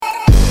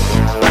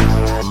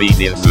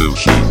Media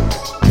Sushi.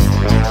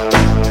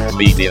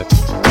 Media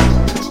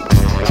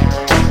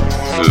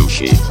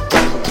Sushi.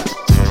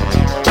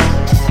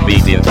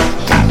 Media.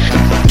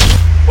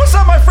 What's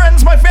up, my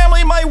friends, my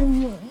family, my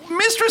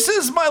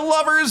mistresses, my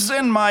lovers,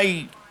 and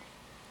my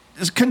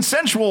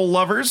consensual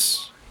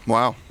lovers?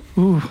 Wow.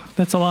 Ooh,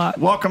 that's a lot.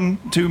 Welcome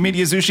to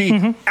Media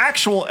Sushi,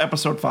 actual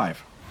episode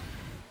 5.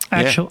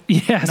 Actual,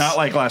 yes. Not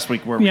like last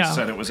week where we Yeah.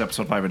 said it was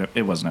episode 5 and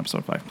it wasn't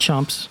episode 5.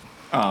 Chumps.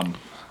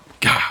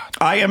 God.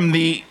 I am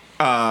the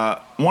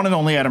one and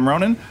only Adam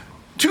Ronan.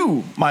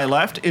 To my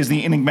left is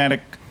the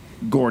enigmatic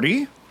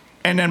Gordy.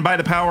 And then by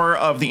the power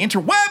of the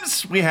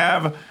interwebs, we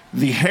have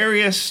the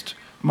hairiest,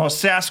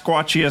 most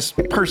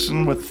Sasquatchiest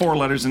person with 4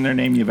 letters in their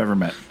name you've ever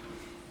met.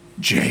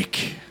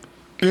 Jake.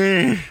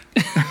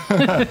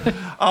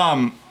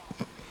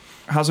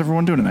 How's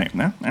everyone doing tonight?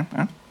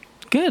 Yeah.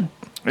 Good.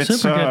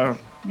 It's Super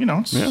good.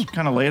 It's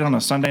kind of late on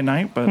a Sunday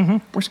night, but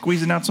we're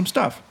squeezing out some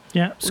stuff.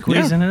 Yeah,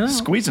 squeezing it out.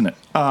 Squeezing it.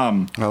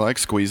 I like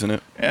squeezing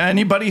it.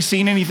 Anybody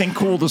seen anything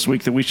cool this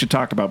week that we should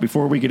talk about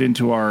before we get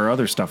into our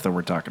other stuff that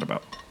we're talking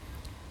about?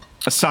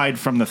 Aside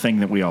from the thing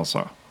that we all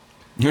saw.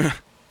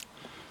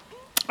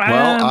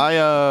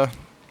 Well,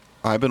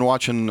 I've been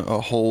watching a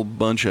whole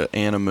bunch of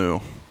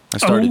Animu. I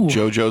started Oh.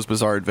 JoJo's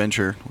Bizarre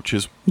Adventure, which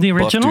is The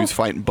buff original? dudes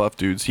fighting buff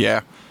dudes.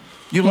 Yeah,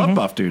 You love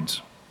buff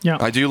dudes. Yeah.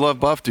 I do love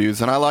buff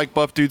dudes, and I like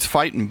buff dudes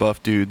fighting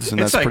buff dudes,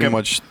 and It's that's like pretty a-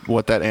 much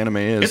what that anime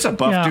is. It's a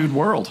buff Yeah. dude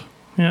world.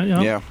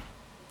 yeah. yeah.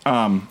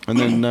 And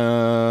then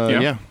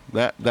Yeah.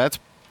 that's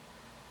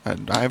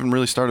I haven't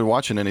really started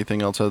watching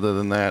anything else other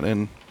than that,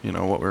 and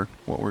what we're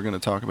going to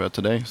talk about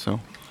today. So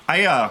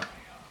I've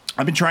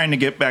been trying to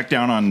get back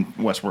down on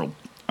Westworld.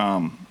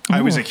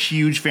 I was a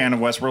huge fan of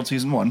Westworld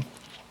season 1.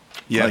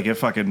 yeah, Like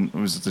it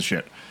was the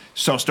shit.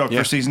 So stoked Yeah.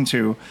 for season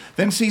 2.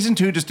 Then season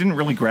 2 just didn't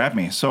really grab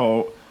me.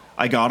 So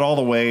I got all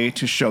the way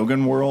to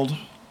Shogun World.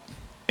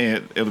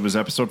 It was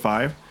episode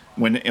 5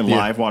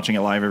 watching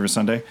it live every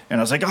Sunday, and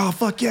I was like, "Oh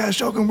fuck yeah,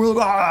 Shogun World!"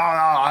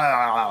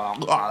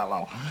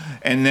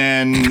 And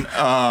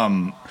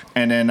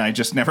then I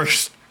just never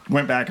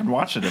went back and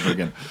watched it ever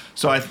again.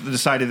 So I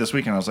decided this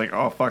weekend I was like,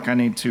 "Oh fuck, I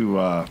need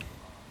to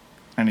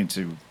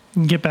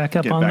Get back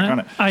up get on back that. on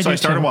it." So I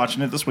started too.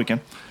 watching it this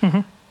weekend,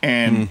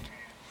 and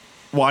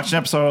watched an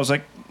episode. I was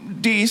like,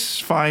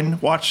 "Dece, fine."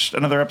 Watched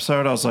another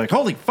episode. I was like,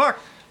 "Holy fuck,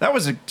 that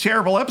was a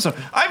terrible episode."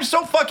 I'm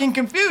so fucking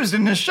confused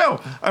in this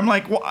show. I'm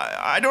like, well,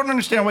 I don't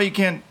understand why you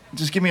can't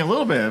just give me a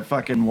little bit of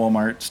fucking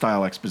Walmart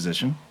style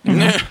exposition,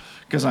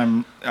 because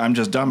I'm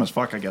just dumb as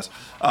fuck, I guess.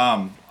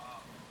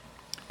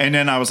 And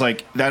then I was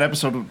like, that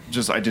episode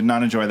I did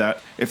not enjoy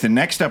that. If the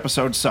next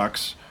episode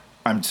sucks,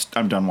 I'm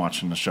done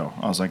watching the show.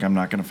 I was like, I'm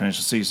not going to finish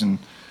the season,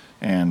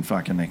 and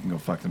fucking they can go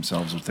fuck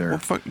themselves with their well,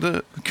 fuck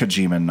the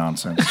Kojima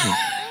nonsense.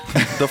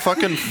 the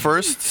fucking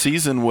first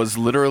season was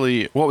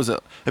literally, what was it?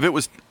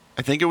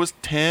 I think it was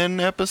 10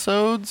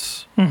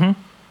 episodes.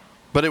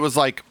 But it was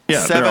like Yeah,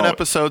 they're 7 all-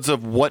 episodes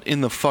of what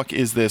in the fuck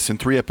is this, and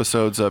 3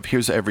 episodes of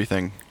here's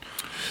everything.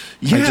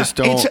 Yeah, just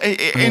don't-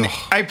 and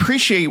I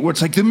appreciate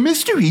what's like the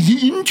mystery,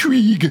 the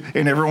intrigue,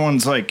 and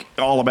everyone's like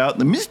all about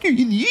the mystery,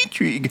 the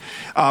intrigue.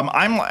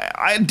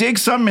 I dig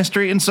some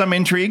mystery and some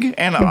intrigue,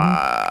 and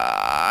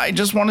I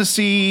just want to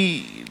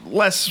see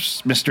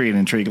less mystery and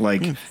intrigue.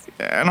 Like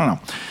I don't know,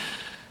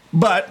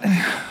 but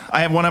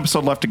I have 1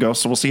 episode left to go,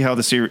 so we'll see how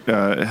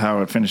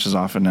how it finishes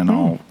off, and then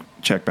I'll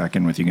check back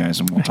in with you guys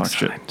and we'll talk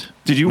shit. Excellent.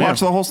 Did you Yeah. watch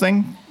the whole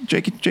thing,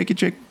 Jake?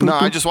 No,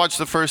 I just watched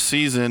the first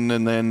season,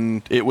 and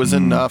then it was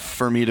enough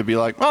for me to be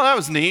like, well, that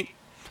was neat.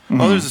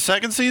 Oh, there's a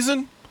second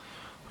season?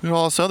 Look at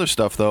all this other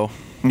stuff, though.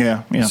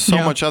 yeah. So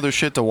Yeah. much other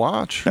shit to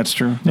watch. That's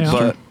true. Yeah.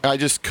 But I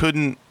just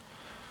couldn't.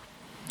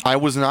 I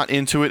was not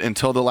into it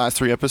until the last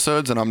 3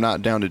 episodes, and I'm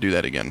not down to do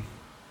that again.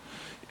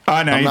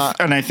 And not-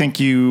 I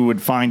think you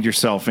would find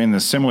yourself in a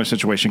similar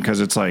situation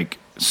because it's like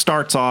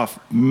starts off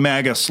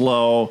mega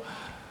slow,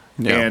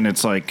 Yeah. and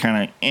it's like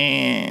kind of,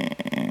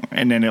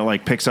 and then it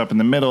like picks up in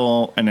the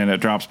middle, and then it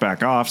drops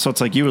back off. So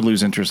it's like you would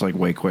lose interest like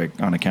way quick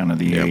on account of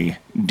the Yep.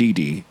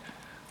 ADD.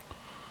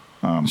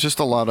 It's just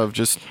a lot of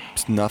just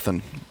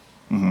nothing.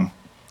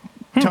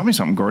 Tell me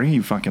something, Gordy.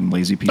 You fucking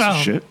lazy piece of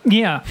shit.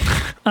 Yeah.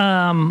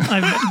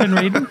 I've been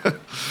reading.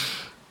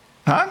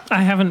 Huh?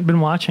 I haven't been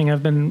watching.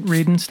 I've been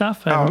reading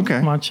stuff. I Oh, haven't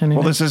okay. watched anything.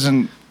 Well, this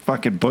isn't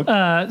fucking book.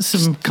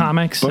 some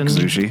comics book and,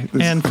 sushi.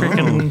 This- and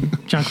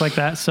freaking junk like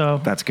that. So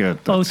That's good.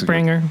 That's good.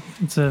 Oathbringer.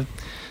 It's a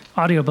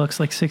audiobook's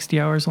like 60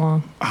 hours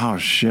long. Oh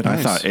shit! I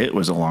Nice. thought it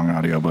was a long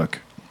audiobook.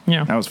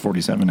 Yeah. That was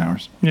 47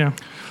 hours. Yeah.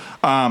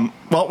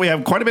 Well, we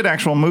have quite a bit of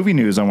actual movie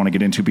news I want to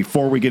get into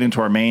before we get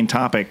into our main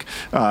topic.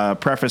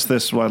 Preface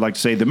this, what I'd like to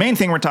say. The main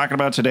thing we're talking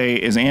about today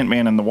is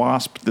Ant-Man and the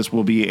Wasp. This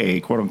will be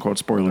a quote-unquote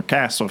spoiler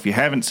cast, so if you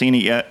haven't seen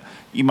it yet,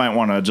 you might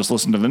want to just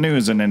listen to the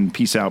news and then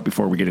peace out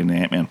before we get into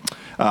Ant-Man.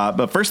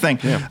 But first thing,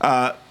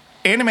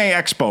 Anime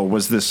Expo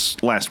was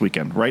this last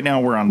weekend. Right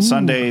now we're on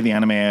Sunday. The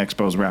Anime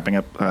Expo is wrapping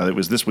up. It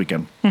was this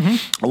weekend.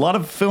 A lot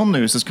of film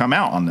news has come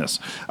out on this.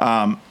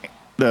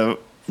 The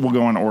we'll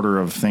go in order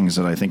of things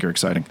that I think are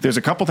exciting. There's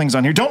a couple things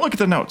on here. Don't look at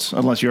the notes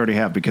unless you already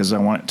have, because I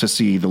want to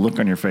see the look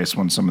on your face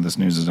when some of this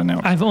news is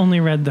announced. I've only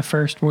read the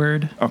first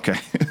word. Okay,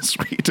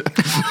 sweet.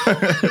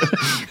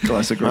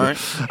 Classic. All right.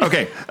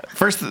 Okay,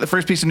 the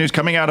first piece of news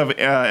coming out of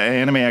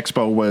Anime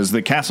Expo was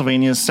that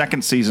Castlevania's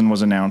second season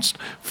was announced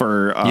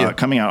for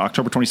coming out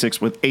October 26th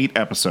with 8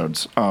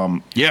 episodes.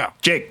 Yeah.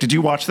 Jake, did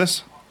you watch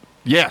this?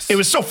 Yes. It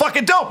was so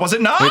fucking dope, was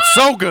it not? It's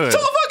so good. So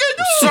fucking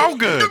dope. So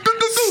good.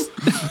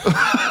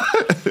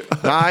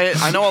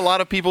 I know a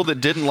lot of people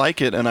that didn't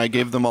like it, and I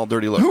gave them all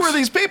dirty looks. Who are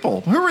these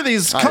people? Who are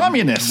these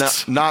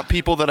communists? Not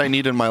people that I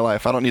need in my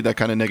life. I don't need that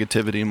kind of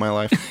negativity in my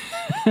life.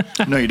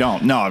 No, you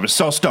don't. No, I was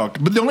so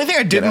stoked. But the only thing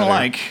I didn't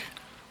like,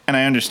 and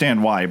I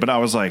understand why, but I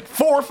was like,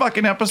 4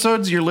 fucking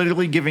episodes? You're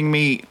literally giving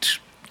me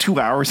 2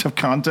 hours of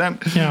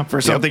content for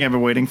something I've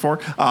been waiting for.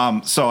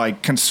 So I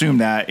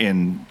consumed that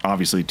in,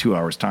 obviously, 2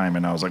 hours' time,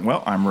 and I was like,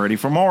 well, I'm ready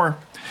for more.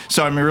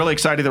 So I'm really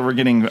excited that we're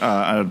getting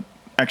an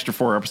extra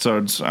 4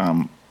 episodes.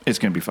 It's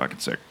going to be fucking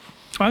sick.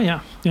 Oh, yeah.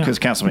 Because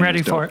Castlevania ready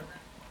is dope. for it.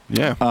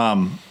 Yeah.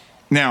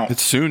 Now,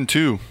 It's soon,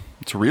 too.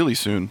 It's really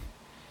soon.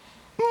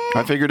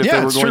 I figured if Yeah,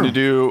 they were it's going true. to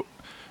do...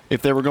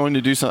 If they were going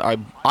to do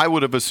something, I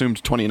would have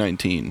assumed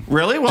 2019.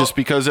 Really? Well, Just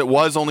because it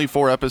was only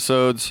 4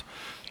 episodes,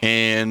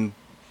 and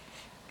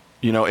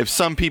you know, if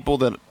some people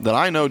that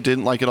I know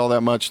didn't like it all that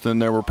much, then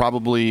there were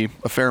probably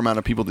a fair amount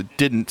of people that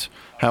didn't.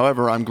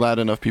 However, I'm glad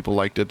enough people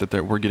liked it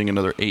that we're getting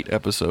another 8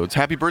 episodes.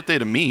 Happy birthday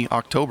to me,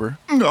 October.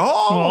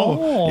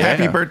 Oh.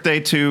 Happy Yeah. birthday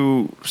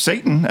to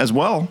Satan as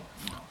well. Hail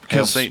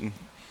Because Satan.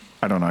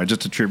 I don't know. I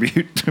just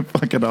attribute to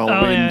fucking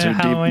Halloween to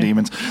Halloween.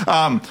 demons.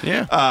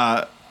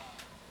 Yeah.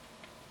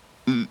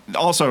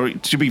 Also,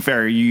 to be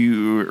fair,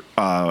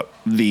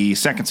 the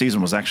second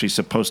season was actually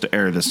supposed to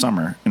air this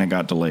summer, and it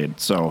got delayed.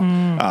 So,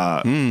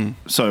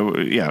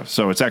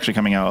 so it's actually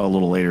coming out a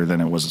little later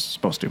than it was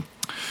supposed to.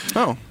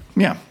 Oh.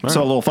 Yeah.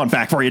 So a little fun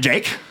fact for you,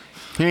 Jake.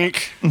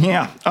 Pink.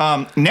 Yeah.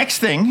 Next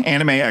thing,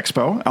 Anime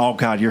Expo. Oh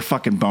God, you're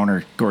fucking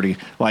boner, Gordy.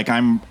 Like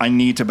I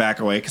need to back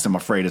away because I'm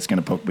afraid it's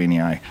going to poke me in the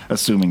eye,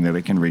 assuming that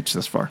it can reach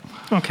this far.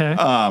 Okay.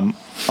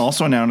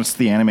 Also announced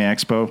the Anime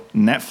Expo.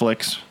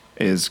 Netflix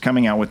is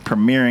coming out with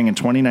premiering in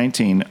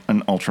 2019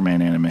 an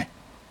Ultraman anime.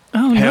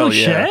 oh, no hell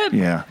yeah. shit.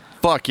 Yeah.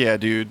 Fuck yeah,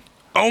 dude.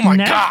 Oh my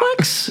god.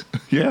 Netflix?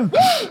 Yeah.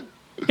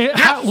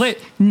 Wait,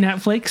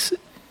 Netflix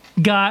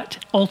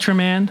got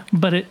Ultraman,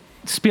 but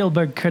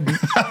Spielberg couldn't.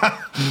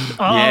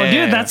 Yeah.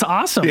 Dude, that's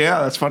awesome.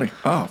 Yeah, that's funny.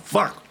 Oh,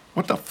 fuck.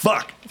 What the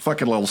fuck?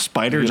 Fucking little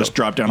spider just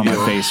dropped down on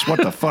my face.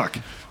 What the fuck?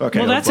 Okay.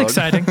 Well, that's bug.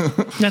 exciting.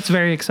 That's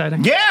very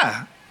exciting.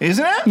 Yeah.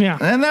 Isn't it? Yeah.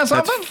 Isn't that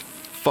something? That's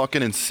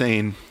fucking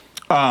insane.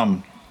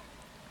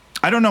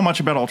 I don't know much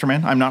about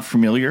Ultraman. I'm not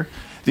familiar.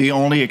 The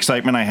only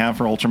excitement I have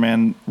for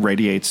Ultraman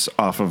radiates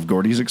off of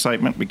Gordy's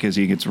excitement because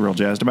he gets real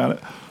jazzed about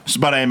it.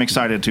 But I am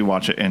excited to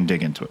watch it and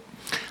dig into it.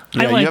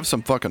 Yeah, like- you have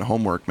some fucking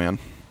homework, man.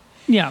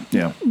 Yeah.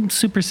 Yeah.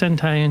 Super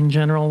Sentai in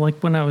general, like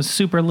when I was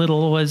super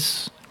little,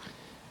 was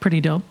pretty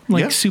dope.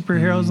 Like Yeah.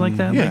 superheroes like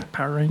that, Yeah. like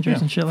Power Rangers Yeah,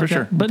 and shit for like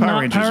sure. that. But Power not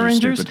Rangers Power are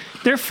Rangers. stupid.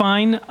 They're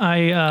fine.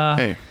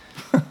 Hey.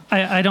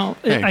 I don't.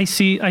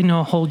 Hey. I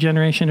know a whole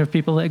generation of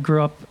people that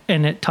grew up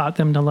and it taught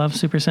them to love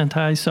Super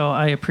Sentai. So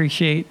I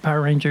appreciate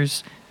Power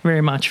Rangers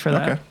very much for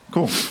that. Okay.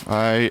 Cool.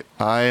 I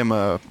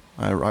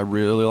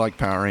really like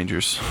Power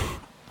Rangers.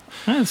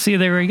 See,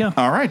 there we go.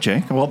 All right,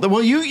 Jake.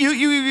 Well,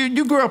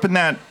 you grew up in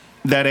that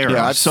era.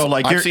 Yeah, so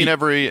like I've seen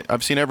every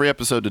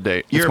episode to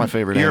date. It's my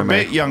favorite You're anime.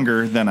 a bit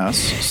younger than us.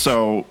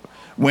 So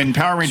when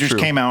Power Rangers true.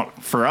 came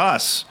out for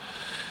us,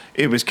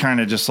 it was kind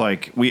of just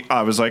like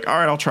I was like, all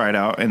right, I'll try it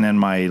out. And then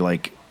my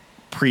like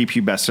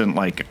prepubescent,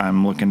 like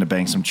I'm looking to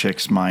bang some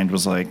chicks mind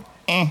was like,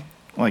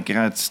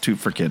 it's too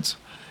for kids.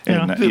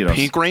 Yeah. And, The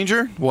Pink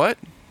Ranger? What?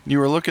 You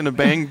were looking to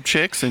bang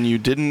chicks and you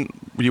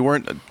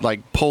weren't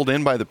like pulled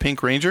in by the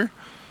Pink Ranger?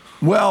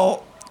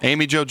 Well,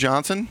 Amy Jo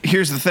Johnson?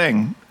 here's the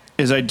thing: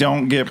 is I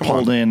don't get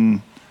pulled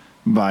in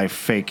by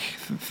fake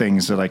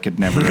things that I could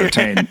never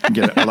attain.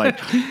 Like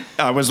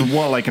I was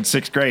like in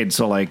 6th grade,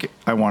 so like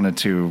I wanted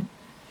to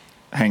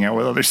hang out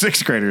with other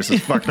 6th graders.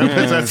 As fucked up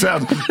as that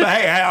sounds. But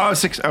hey, I was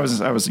 6. I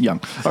was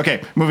young.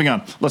 Okay, moving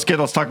on. Let's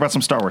talk about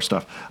some Star Wars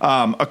stuff.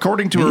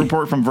 According to a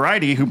report from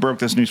Variety, who broke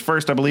this news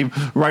first, I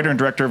believe writer and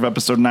director of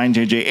Episode 9,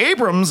 J.J.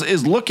 Abrams,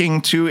 is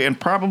looking to and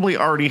probably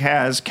already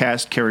has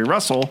cast Kerry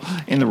Russell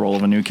in the role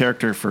of a new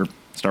character for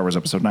Star Wars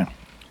Episode 9.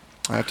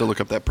 I have to look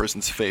up that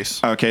person's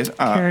face. Okay,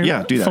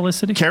 yeah, do that.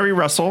 Felicity? Kerry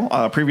Russell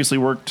previously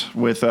worked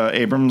with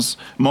Abrams,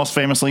 most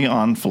famously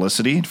on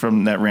Felicity,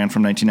 that ran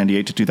from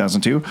 1998 to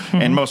 2002,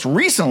 and most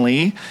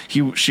recently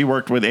she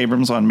worked with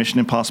Abrams on Mission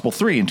Impossible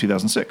 3 in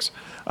 2006.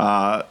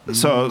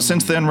 So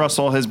since then,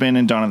 Russell has been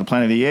in Dawn of the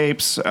Planet of the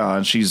Apes.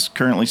 She's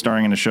currently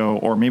starring in a show,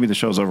 or maybe the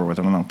show's over with,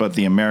 I don't know. But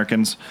The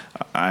Americans,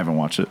 I haven't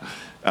watched it.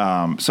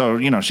 So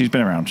she's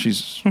been around.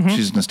 She's an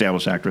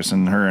established actress,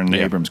 and her and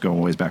Abrams go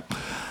ways back.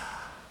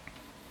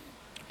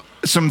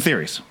 Some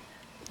theories.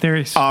 There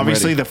is.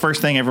 Obviously, Ready. the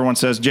first thing everyone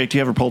says, Jake, do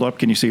you have her pulled up?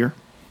 Can you see her?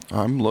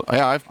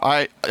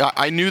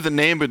 I knew the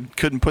name but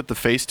couldn't put the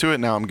face to it.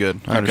 Now I'm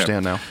good. I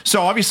understand now.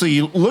 So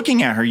obviously,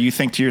 looking at her, you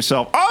think to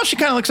yourself, "Oh, she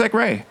kind of looks like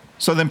Rey."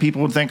 So then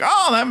people would think,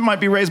 "Oh, that might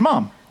be Rey's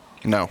mom."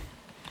 No.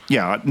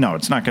 Yeah, no,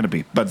 it's not going to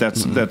be. But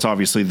that's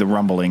obviously the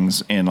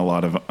rumblings in a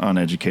lot of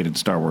uneducated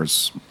Star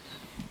Wars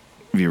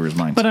viewers'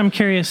 minds. But I'm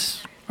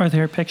curious, are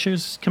there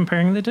pictures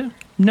comparing the two?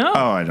 No.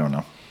 Oh, I don't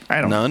know.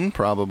 I don't. None,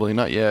 probably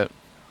not yet.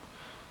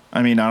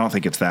 I mean, I don't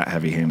think it's that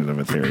heavy-handed of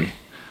a theory.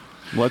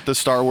 Let the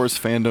Star Wars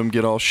fandom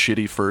get all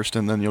shitty first,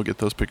 and then you'll get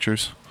those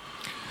pictures.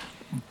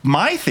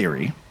 My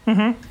theory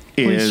Please,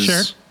 is,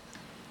 sure.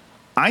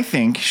 I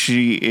think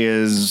she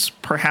is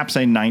perhaps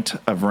a Knight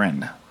of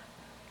Ren.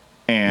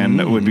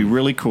 And it would be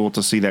really cool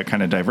to see that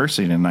kind of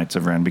diversity in Knights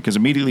of Ren, because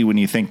immediately when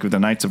you think of the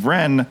Knights of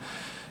Ren,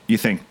 you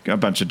think a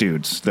bunch of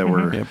dudes that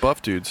were... Yeah,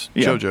 buff dudes.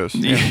 Yeah. JoJo's.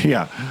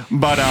 Yeah.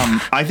 But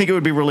I think it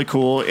would be really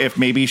cool if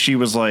maybe she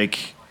was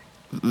like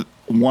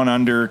one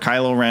under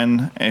Kylo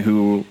Ren,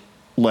 who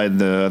led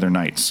the other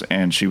knights,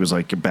 and she was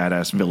like a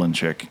badass villain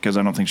chick, because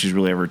I don't think she's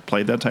really ever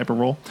played that type of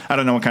role. I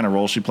don't know what kind of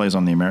role she plays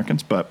on The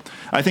Americans, but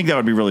I think that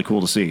would be really cool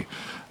to see.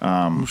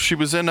 She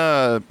was in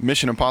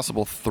Mission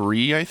Impossible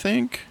 3, I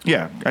think.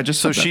 Yeah, I just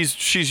So said that.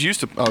 she's used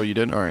to. Oh, you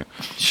did? All right.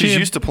 She She's a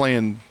used to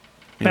playing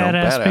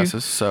badass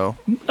badasses. So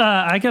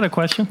I got a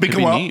question. Could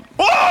be neat.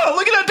 Whoa,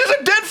 look at that. There's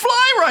a dead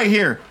fly right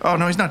here. Oh,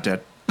 no, he's not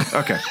dead.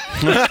 Okay.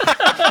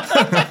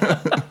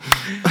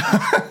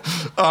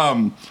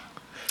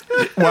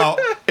 Well,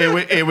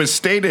 it was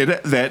stated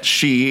that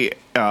she,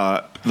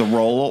 the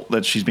role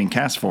that she's being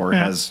cast for,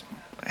 Yeah. has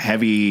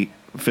heavy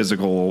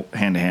physical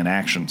hand-to-hand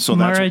action. So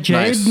Mara that's Jade,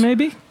 nice.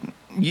 maybe?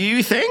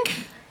 You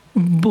think?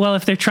 Well,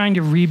 if they're trying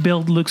to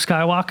rebuild Luke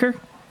Skywalker,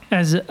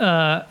 as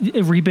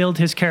rebuild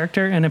his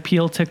character and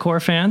appeal to core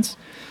fans,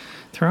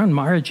 throwing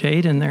Mara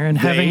Jade in there and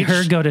having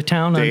her go to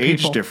town The on age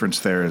people. difference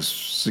there is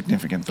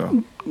significant,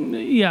 though.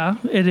 Yeah,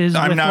 it is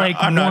I'm with not- like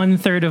I'm not-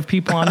 1/3 of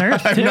people on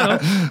Earth too.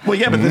 Well,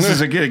 yeah, but this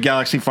is a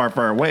galaxy far,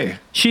 far away.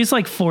 She's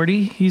like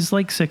 40. He's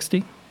like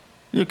 60.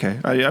 Okay.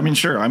 I mean,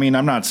 sure. I mean,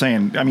 I'm not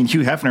saying. I mean,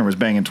 Hugh Hefner was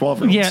banging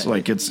 12-year-olds. Yeah.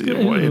 Like it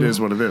is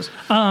what it is.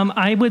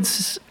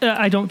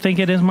 I don't think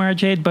it is Mara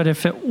Jade, but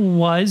if it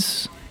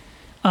was,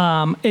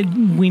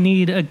 we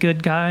need a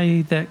good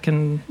guy that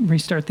can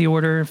restart the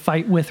Order,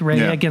 fight with Rey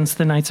Yeah. against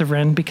the Knights of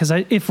Ren. Because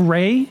if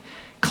Rey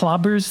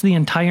clobbers the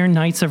entire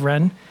Knights of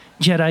Ren,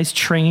 Jedis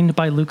trained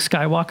by Luke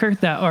Skywalker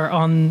that are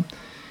on,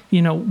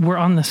 we're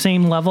on the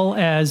same level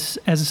as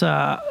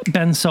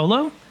Ben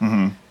Solo.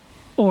 Mm-hmm.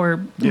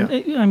 Or, Yeah.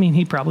 I mean,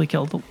 he probably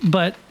killed them.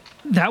 But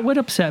that would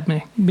upset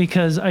me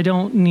because I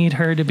don't need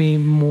her to be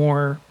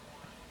more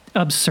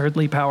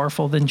absurdly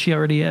powerful than she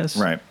already is.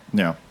 Right.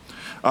 Yeah.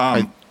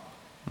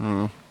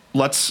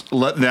 We'll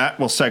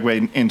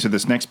segue into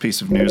this next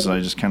piece of news that I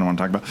just kind of want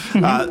to talk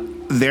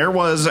about. There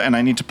was, and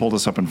I need to pull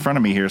this up in front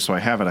of me here, so I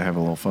have it. I have a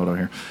little photo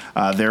here.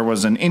 There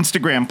was an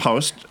Instagram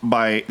post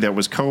that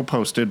was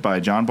co-posted by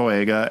John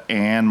Boyega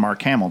and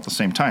Mark Hamill at the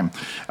same time.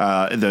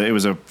 It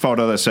was a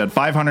photo that said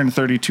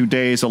 532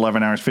 days,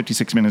 11 hours,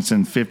 56 minutes,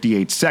 and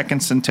 58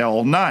 seconds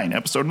until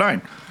episode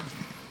 9.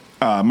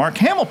 Mark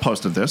Hamill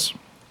posted this,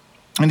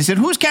 and he said,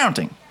 "Who's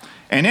counting?"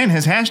 And then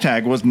his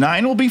hashtag was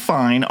 9 will be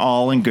fine,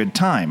 all in good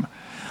time.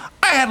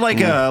 I had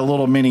like a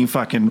little mini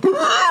fucking,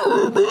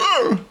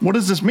 what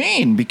does this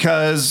mean?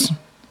 Because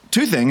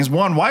two things.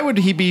 One, why would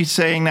he be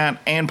saying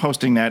that and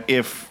posting that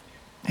if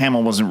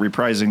Hamill wasn't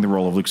reprising the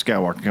role of Luke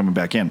Skywalker coming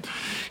back in?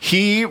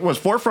 He was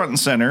forefront and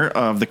center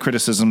of the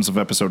criticisms of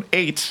episode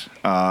 8,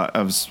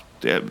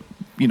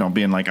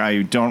 being like,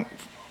 I don't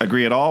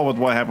agree at all with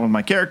what happened with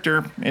my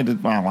character. It is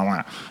blah,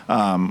 blah,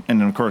 blah. And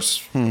then, of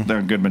course,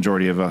 the good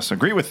majority of us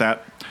agree with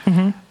that.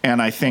 Mm-hmm.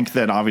 And I think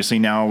that obviously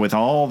now with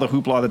all the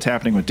hoopla that's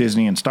happening with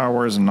Disney and Star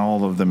Wars and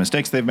all of the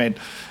mistakes they've made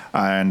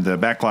and the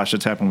backlash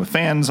that's happened with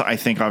fans, I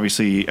think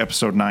obviously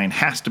episode 9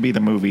 has to be the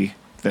movie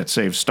that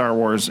saves Star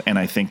Wars. And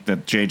I think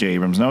that J.J.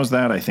 Abrams knows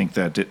that. I think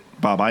that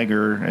Bob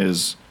Iger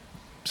is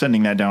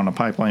sending that down a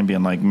pipeline,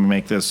 being like,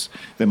 make this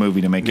the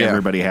movie to make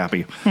everybody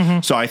happy.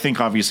 Mm-hmm. So I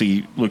think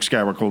obviously Luke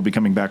Skywalker will be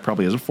coming back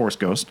probably as a Force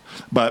ghost,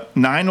 but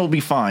 9 will be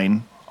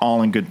fine,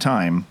 all in good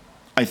time.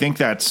 I think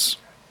that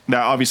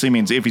obviously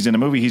means if he's in a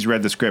movie, he's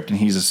read the script and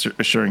he's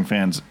assuring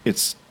fans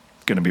it's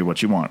going to be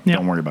what you want. Yep.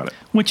 Don't worry about it.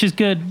 Which is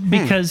good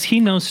because he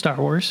knows Star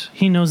Wars.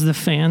 He knows the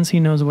fans. He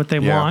knows what they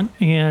want.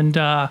 And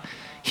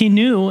he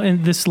knew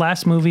in this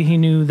last movie, he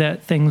knew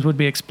that things would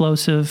be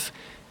explosive.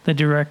 The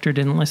director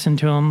didn't listen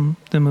to him.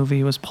 The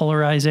movie was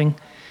polarizing.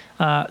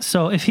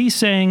 So if he's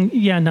saying,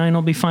 9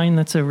 will be fine,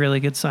 that's a really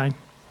good sign.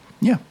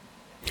 Yeah.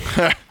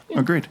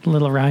 Agreed. A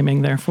little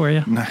rhyming there for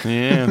you.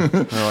 Yeah,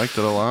 I liked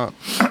it a lot.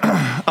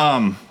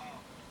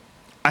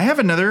 I have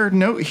another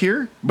note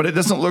here, but it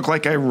doesn't look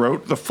like I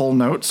wrote the full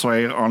note, so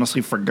I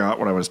honestly forgot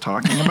what I was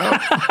talking about.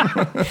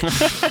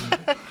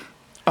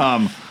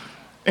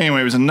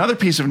 Anyway, it was another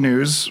piece of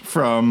news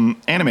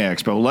from Anime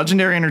Expo.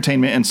 Legendary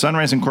Entertainment and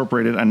Sunrise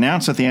Incorporated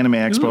announced at the Anime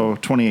Expo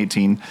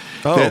 2018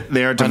 that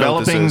they are I know what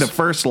this developing is. the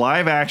first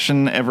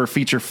live-action ever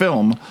feature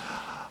film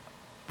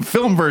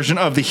film version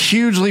of the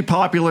hugely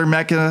popular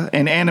mecha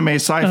and anime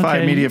sci-fi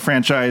Okay. media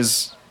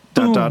franchise. ...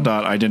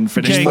 I didn't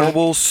finish. Jake.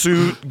 Mobile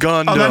Suit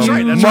Gundam. Oh, that's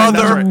right. That's right.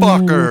 That's right.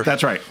 Motherfucker.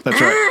 That's right.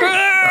 That's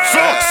right.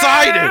 So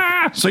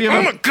excited. So you Oh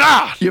have my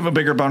God. you have a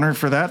bigger boner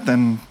for that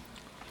than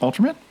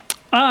Ultraman?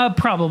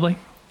 Probably.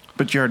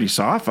 But you already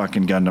saw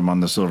fucking Gundam on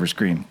the silver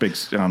screen,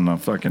 on the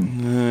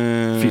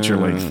fucking feature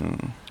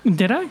length.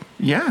 Did I?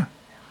 Yeah.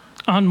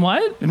 On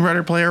what? In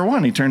Ready Player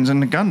One, he turns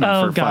into Gundam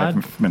Oh, for God.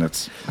 5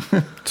 minutes.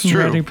 It's true.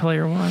 Ready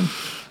Player One.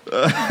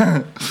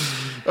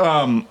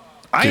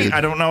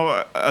 I don't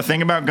know a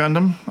thing about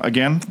Gundam.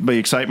 Again, the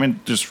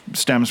excitement just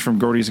stems from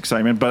Gordy's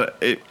excitement.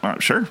 But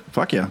sure,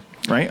 fuck yeah,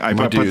 right? I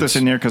put this dudes.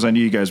 in there because I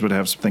knew you guys would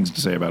have some things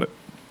to say about it.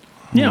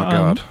 Yeah. my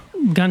God.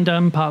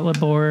 Gundam,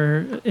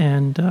 Patlabor,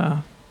 and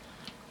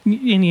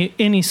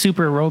any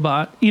super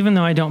robot. Even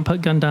though I don't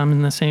put Gundam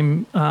in the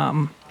same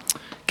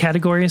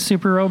category as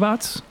super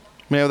robots.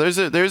 Yeah, there's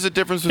a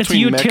difference It's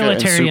between mecha and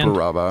utilitarian. super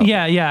robot.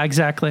 Yeah,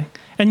 exactly.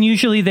 And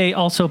usually they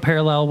also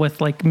parallel with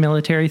like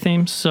military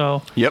themes.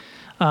 So Yep.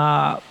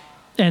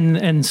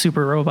 and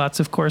super robots,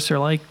 of course, are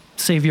like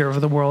savior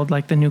of the world,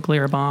 like the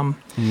nuclear bomb.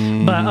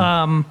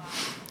 But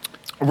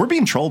We're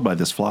being trolled by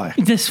this fly.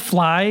 this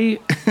fly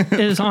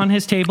is on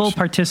his table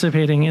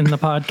participating in the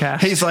podcast.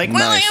 He's like,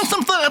 well, I Nice. have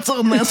some thoughts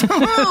on this.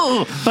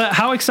 But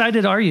how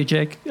excited are you,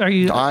 Jake? Are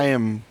you I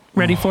am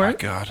ready for Oh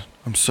it? my God.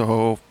 I'm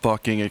so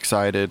fucking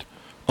excited.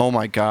 Oh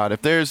my God.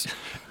 If there's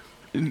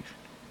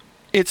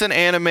it's an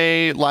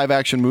anime live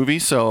action movie,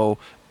 so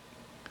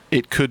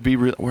it could be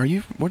real.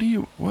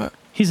 What?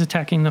 He's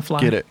attacking the fly.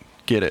 Get it.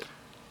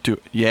 Do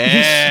it.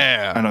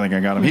 Yeah. I don't think I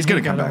got him. He's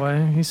going to He come got back.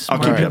 away. He's I'll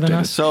keep smarter you than updated.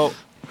 us. So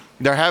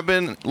there have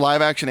been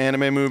live action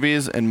anime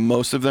movies, and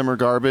most of them are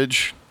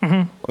garbage.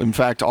 In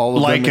fact, all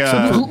of Like, them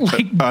except for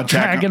Like Attack-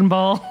 Dragon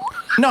Ball.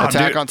 No,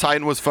 Attack dude, on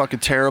Titan was fucking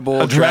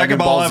terrible. Dragon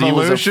Ball Z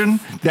was Evolution.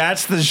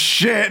 That's the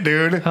shit,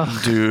 dude.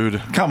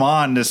 dude. Come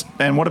on.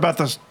 And what about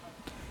this?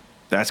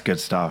 That's good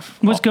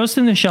stuff. Was Ghost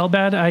in the Shell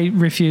bad? I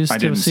refused I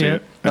to didn't see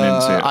it. I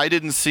didn't see it. I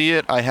didn't see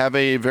it. I have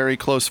a very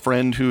close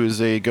friend who is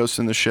a Ghost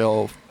in the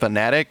Shell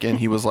fanatic, and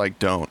he was like,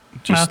 "Don't,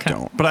 just Okay.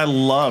 don't." But I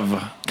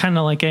love. Kind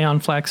of like Aeon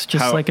Flux,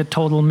 just How- like a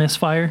total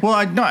misfire. Well,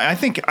 I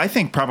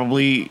think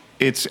probably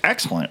it's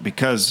excellent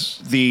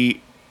because the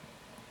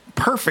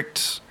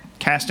perfect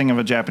casting of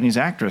a Japanese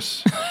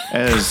actress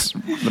as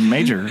the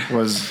major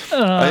was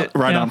right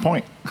yeah. on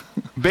point.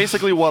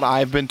 Basically, what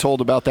I've been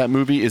told about that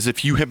movie is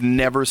if you have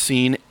never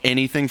seen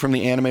anything from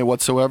the anime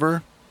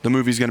whatsoever, the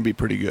movie's going to be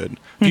pretty good.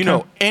 If you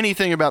know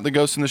anything about the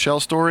Ghost in the Shell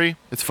story,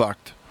 it's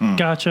fucked.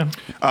 Gotcha.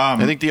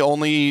 I think the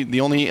only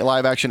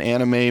live action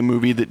anime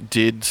movie that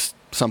did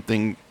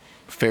something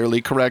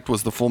fairly correct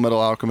was the Full Metal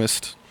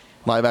Alchemist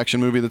live action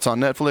movie that's on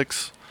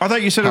Netflix. I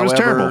thought you said it was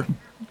terrible.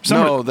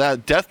 No,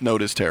 that Death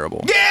Note is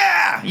terrible.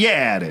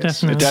 Yeah, it is.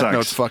 Death Note. It Death sucks.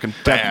 Note's fucking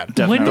bad.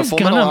 Death When Note. The is Full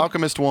Metal gonna-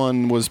 Alchemist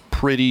one was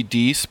pretty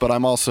decent, but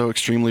I'm also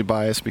extremely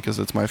biased because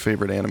it's my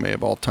favorite anime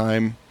of all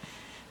time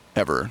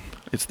ever.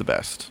 It's the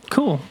best.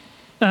 Cool.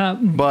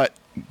 But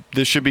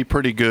this should be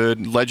pretty good.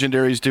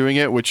 Legendary's doing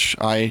it, which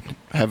I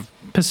have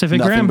Pacific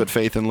nothing Rim. but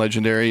faith in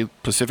Legendary.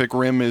 Pacific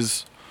Rim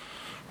is...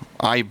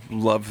 I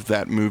love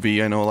that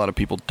movie. I know a lot of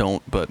people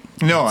don't, but...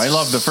 No, I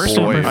love the first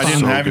boy, one. it's I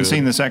so haven't good.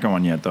 seen the second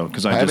one yet, though,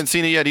 because I haven't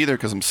seen it yet either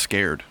because I'm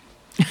scared.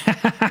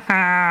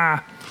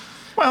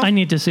 Well, I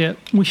need to see it.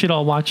 We should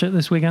all watch it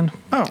this weekend.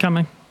 Oh. It's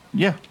coming.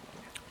 yeah.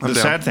 The I'm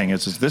down. sad thing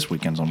is this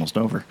weekend's almost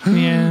over.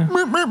 Yeah.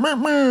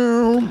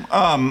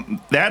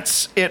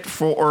 That's it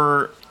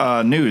for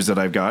news that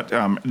I've got.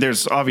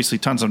 There's obviously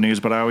tons of news,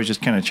 but I always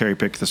just kind of cherry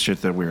pick the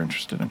shit that we're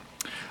interested in.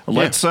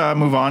 Let's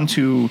move on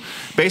to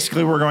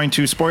basically we're going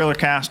to spoiler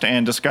cast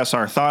and discuss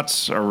our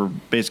thoughts or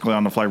basically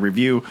on the fly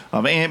review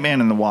of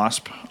Ant-Man and the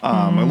Wasp.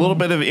 A little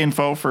bit of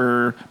info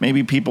for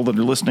maybe people that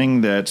are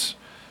listening that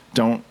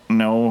don't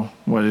know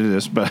what it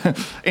is, but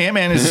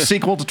Ant-Man is a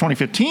sequel to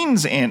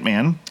 2015's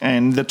Ant-Man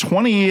and the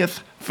 20th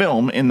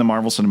film in the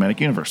Marvel Cinematic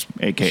Universe,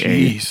 aka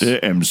Jeez.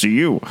 the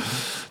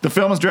MCU. The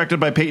film is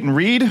directed by Peyton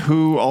Reed,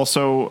 who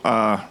also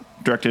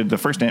directed the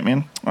first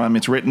Ant-Man.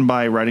 It's written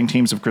by writing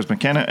teams of Chris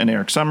McKenna and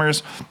Eric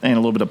Summers, and a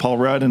little bit of Paul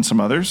Rudd and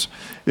some others.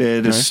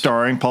 It is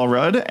starring Paul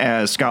Rudd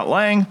as Scott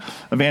Lang,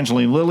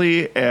 Evangeline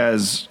Lilly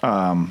as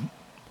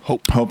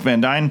Hope Van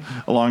Dyne,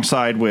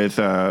 alongside with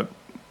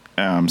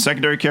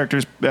secondary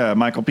characters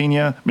Michael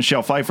Pena,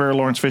 Michelle Pfeiffer,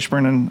 Lawrence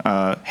Fishburne,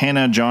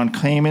 Hannah John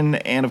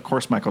Kamen, and of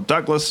course Michael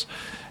Douglas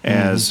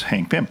as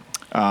Hank Pym.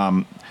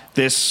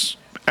 This,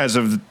 as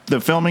of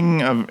the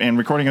filming of and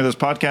recording of this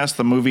podcast,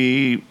 the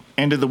movie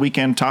ended the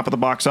weekend top of the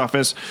box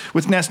office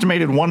with an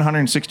estimated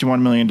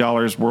 $161 million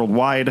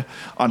worldwide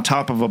on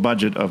top of a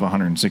budget of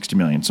 $160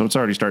 million. So it's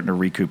already starting to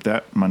recoup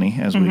that money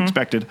as we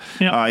expected.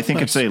 Yep. I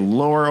think it's a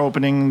lower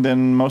opening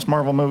than most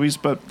Marvel movies,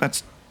 but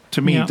that's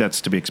to me, Yeah. that's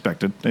to be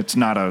expected. It's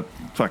not a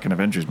fucking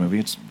Avengers movie.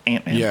 It's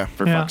Ant-Man,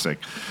 for Yeah. fuck's sake.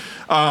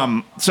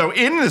 So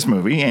in this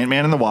movie,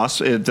 Ant-Man and the Wasp,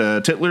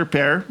 the titular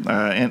pair,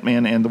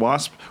 Ant-Man and the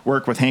Wasp,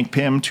 work with Hank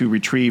Pym to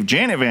retrieve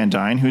Janet Van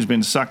Dyne, who's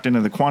been sucked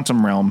into the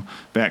quantum realm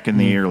back in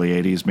the early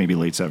 80s, maybe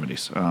late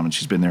 70s. And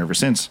she's been there ever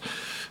since.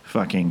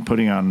 fucking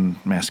putting on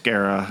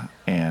mascara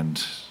and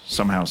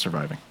somehow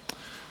surviving.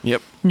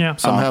 Yep. Yeah.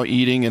 Somehow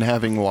eating and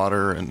having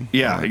water and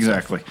Yeah,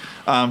 exactly.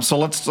 So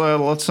let's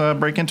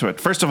break into it.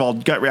 First of all,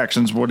 gut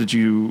reactions. What did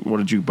you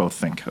both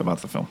think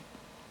about the film?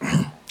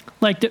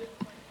 Liked it.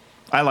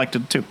 I liked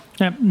it too.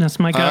 Yep, that's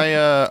my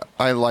gut.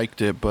 I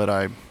liked it, but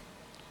I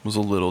was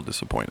a little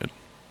disappointed.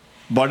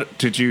 What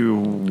did you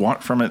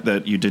want from it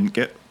that you didn't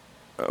get?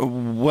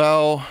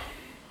 Well,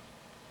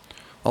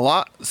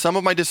 some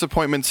of my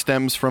disappointment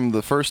stems from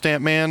the first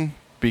Ant-Man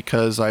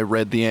because I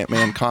read the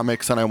Ant-Man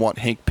comics and I want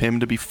Hank Pym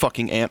to be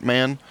fucking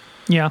Ant-Man.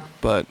 Yeah.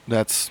 But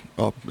that's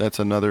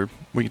another.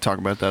 We can talk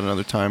about that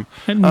another time.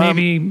 And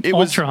maybe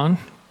Ultron.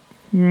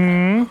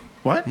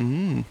 What?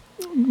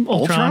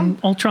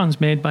 Ultron's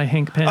made by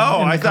Hank Pym.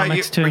 Oh, in the I thought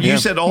comics too. you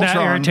said Ultron.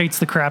 That irritates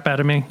the crap out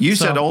of me. You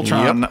said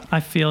Ultron. Yep. I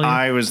feel you.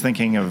 I was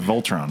thinking of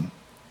Voltron.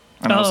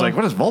 And I was like,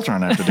 what does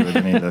Voltron have to do with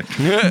any of the...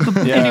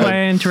 Yeah. Anyway,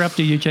 I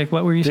interrupted you, Jake.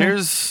 What were you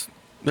saying?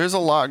 There's a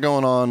lot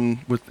going on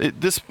with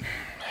it. This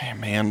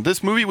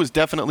movie was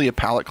definitely a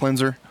palate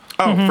cleanser.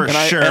 Oh, for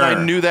sure. And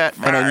I knew that.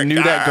 And I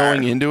knew that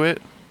going into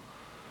it.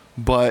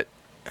 But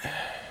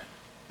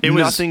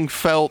nothing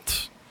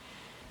felt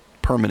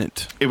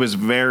permanent. It was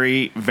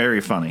very, very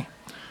funny.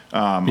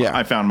 Yeah.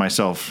 I found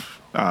myself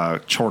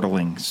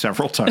chortling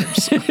several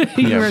times.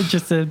 You were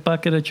just a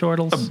bucket of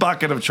chortles. A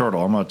bucket of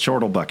chortle. I'm a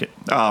chortle bucket.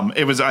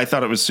 I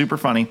thought it was super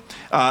funny.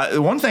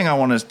 One thing I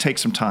want to take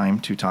some time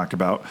to talk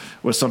about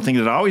was something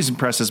that always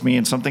impresses me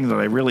and something that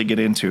I really get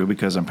into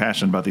because I'm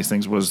passionate about these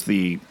things was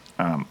the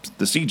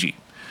CG.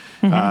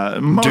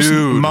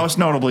 Most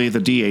notably the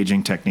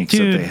de-aging techniques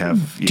that they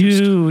have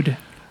used.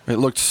 It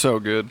looked so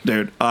good.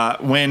 Dude,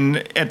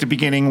 when at the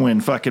beginning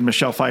when fucking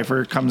Michelle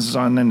Pfeiffer comes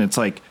on and it's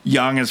like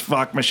young as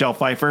fuck Michelle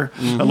Pfeiffer,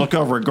 I look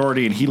over at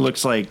Gordy and he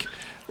looks like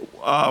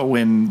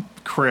when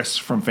Chris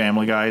from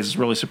Family Guy is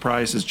really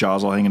surprised, his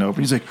jaw's all hanging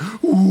open. He's like,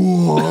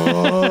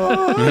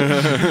 whoa.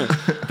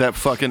 That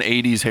fucking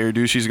 80s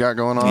hairdo she's got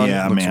going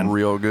on looks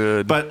real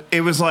good. But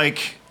it was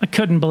like... I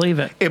couldn't believe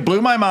it. It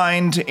blew my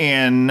mind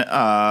in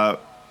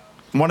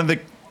one of the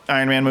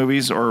Iron Man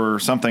movies or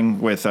something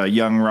with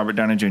young Robert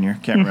Downey Jr.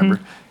 Can't remember.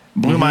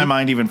 Blew my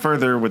mind even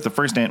further with the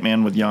first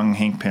Ant-Man with young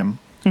Hank Pym.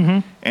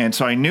 And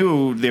so I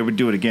knew they would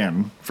do it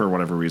again for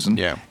whatever reason.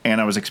 Yeah.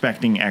 And I was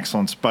expecting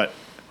excellence, but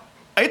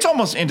it's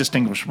almost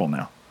indistinguishable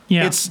now.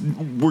 Yeah.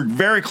 We're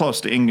very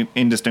close to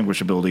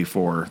indistinguishability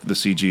for the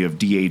CG of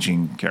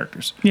de-aging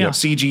characters. Yeah.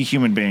 CG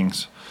human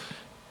beings.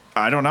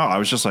 I don't know. I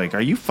was just like,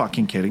 are you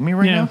fucking kidding me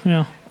right now?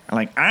 Yeah.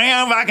 Like, I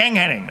am fucking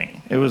kidding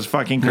me. It was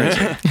fucking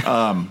crazy.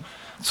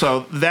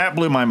 So that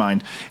blew my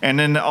mind. And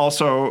then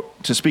also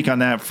to speak on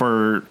that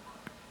for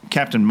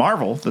Captain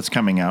Marvel that's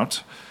coming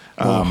out,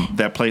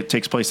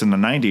 takes place in the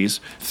 90s,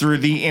 through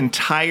the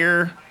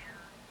entirety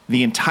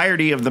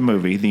of the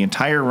movie, the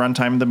entire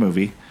runtime of the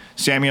movie,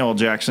 Samuel L.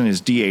 Jackson is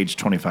de-aged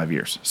 25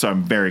 years. So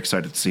I'm very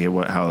excited to see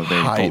how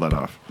they pull that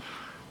off.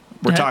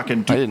 We're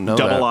talking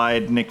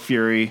double-eyed Nick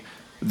Fury.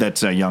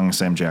 That's young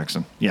Sam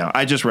Jackson. Yeah,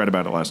 I just read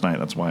about it last night.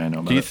 That's why I know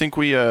about it. Do you think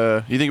we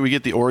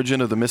get the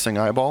origin of the missing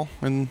eyeball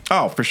in?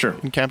 Oh, for sure.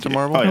 In Captain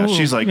Marvel. Oh yeah,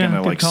 she's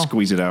gonna call.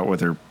 squeeze it out with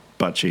her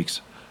butt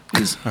cheeks.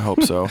 I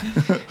hope so.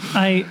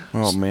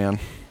 Oh man.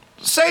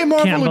 Say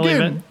Marvel Can't believe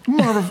again,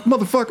 Marvel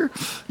motherfucker.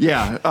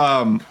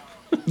 Yeah.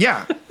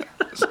 Yeah.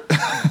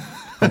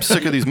 I'm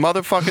sick of these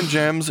motherfucking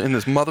gems in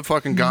this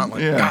motherfucking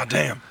gauntlet. Yeah. God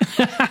damn.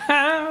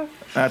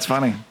 That's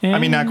funny. I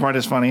mean, not quite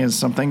as funny as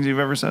some things you've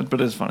ever said, but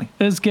it's funny.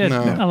 It was good.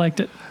 No. I liked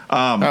it.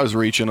 I was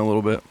reaching a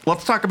little bit.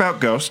 Let's talk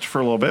about Ghost for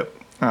a little bit.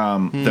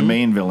 The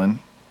main villain.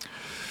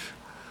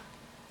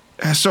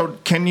 So,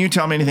 can you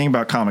tell me anything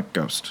about comic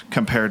Ghost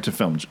compared to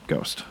film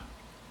Ghost?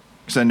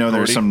 Because I know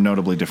there's some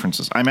notably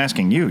differences. I'm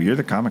asking you. You're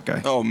the comic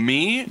guy. Oh,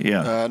 me?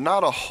 Yeah.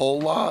 Not a whole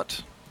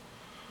lot.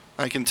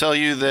 I can tell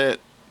you that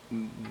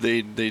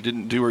they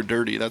didn't do her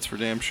dirty. That's for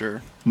damn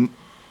sure.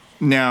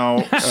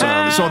 Now,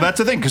 so that's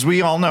the thing, because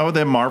we all know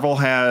that Marvel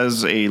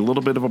has a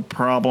little bit of a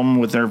problem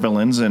with their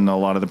villains in a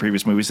lot of the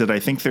previous movies that I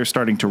think they're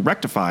starting to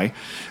rectify.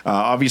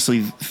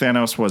 Obviously,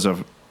 Thanos was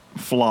a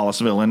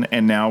flawless villain,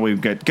 and now we've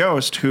got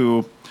Ghost,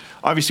 who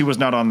obviously was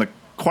not on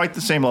quite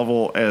the same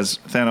level as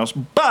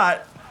Thanos,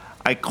 but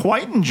I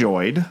quite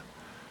enjoyed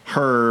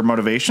her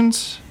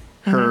motivations,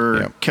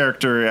 her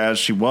character as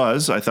she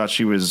was. I thought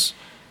she was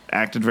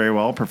acted very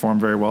well,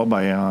 performed very well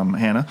by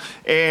Hannah,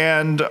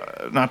 and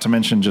not to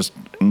mention just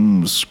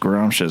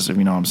scrumptious, if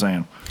you know what I'm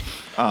saying.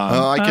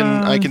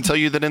 I can tell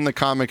you that in the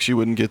comics you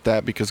wouldn't get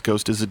that because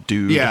Ghost is a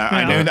dude. Yeah,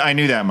 I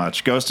knew that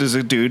much. Ghost is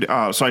a dude,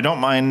 so I don't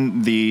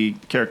mind the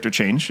character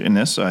change in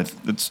this.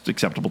 It's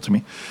acceptable to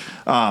me.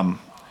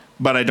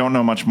 But I don't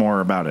know much more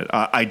about it.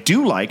 I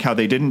do like how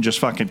they didn't just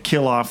fucking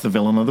kill off the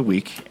villain of the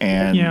week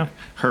and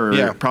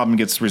her problem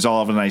gets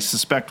resolved, and I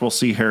suspect we'll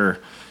see her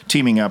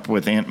teaming up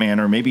with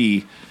Ant-Man, or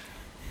maybe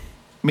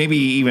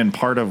even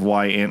part of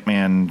why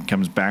Ant-Man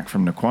comes back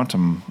from the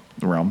quantum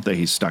realm that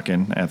he's stuck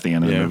in at the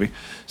end of the movie.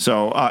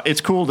 So it's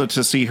cool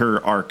to see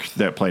her arc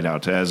that played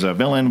out as a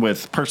villain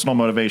with personal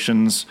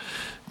motivations,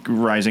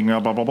 rising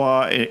up, blah, blah,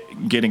 blah,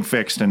 getting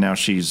fixed, and now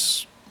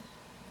she's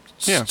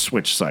Yeah.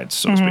 switch sides,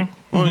 so to speak.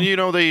 Well, you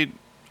know,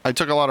 I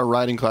took a lot of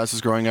writing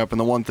classes growing up, and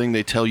the one thing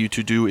they tell you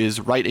to do is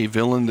write a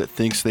villain that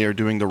thinks they are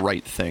doing the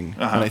right thing.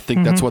 And I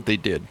think that's what they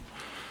did.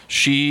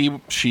 She,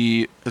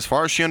 as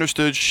far as she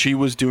understood, she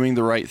was doing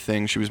the right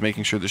thing. She was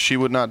making sure that she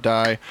would not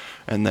die,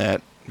 and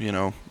that, you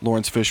know,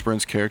 Lawrence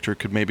Fishburne's character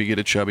could maybe get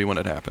a chubby when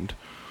it happened.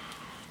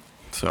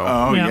 So.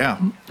 Oh, yeah.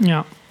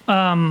 Yeah.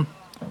 Young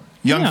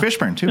Yeah.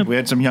 Fishburne, too. We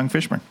had some young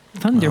Fishburne.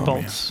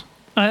 Thunderbolts.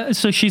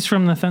 So she's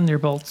from the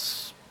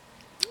Thunderbolts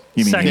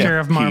You mean sector he?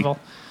 of Marvel.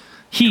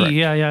 He, Correct.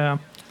 yeah.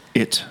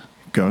 It.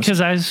 Ghost.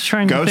 Because I was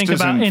trying to Ghost think is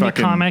about in any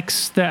fucking-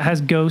 comics that has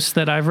ghosts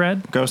that I've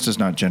read. Ghost is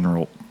not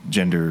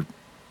gender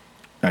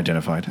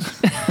identified.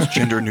 It's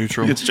gender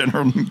neutral. It's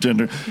gender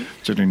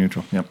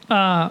neutral.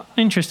 Yep.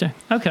 Interesting.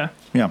 Okay.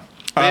 Yeah.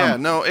 But yeah,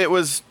 no, it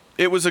was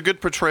a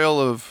good portrayal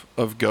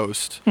of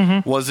Ghost.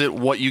 Was it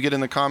what you get in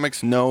the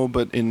comics? No,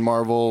 but in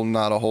Marvel,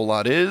 not a whole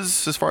lot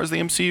is as far as the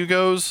MCU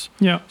goes.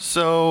 Yeah.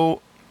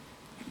 So,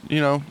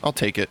 you know, I'll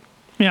take it.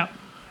 Yeah.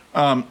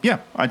 Yeah.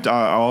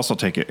 I'll also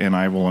take it, and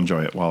I will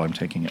enjoy it while I'm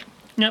taking it.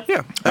 Yep.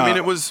 Yeah, I mean,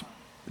 it was,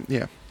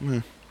 yeah.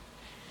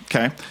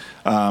 Okay.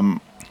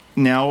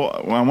 Now,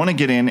 I want to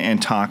get in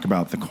and talk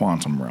about the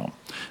quantum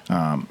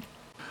realm.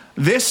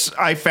 This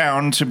I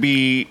found to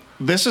be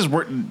this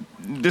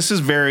is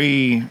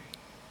very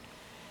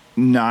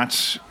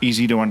not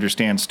easy to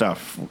understand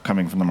stuff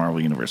coming from the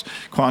Marvel Universe.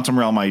 Quantum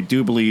realm, I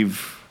do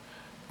believe,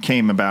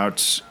 came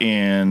about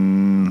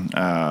in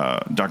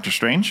Doctor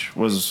Strange.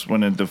 Was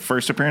one of the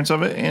first appearance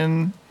of it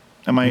in.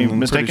 Am I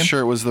mistaken? Pretty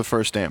sure it was the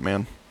first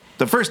Ant-Man.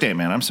 The first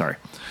Ant-Man, I'm sorry.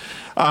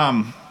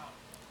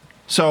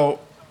 So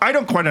I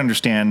don't quite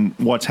understand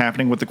what's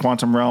happening with the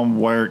quantum realm,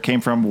 where it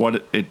came from,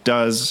 what it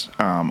does.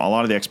 A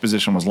lot of the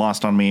exposition was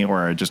lost on me,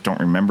 or I just don't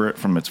remember it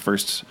from its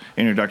first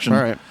introduction.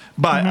 All right.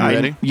 But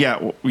ready? I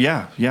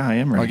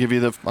am ready. I'll give you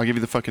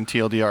the fucking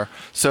TLDR.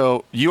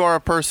 So you are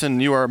a person,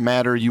 you are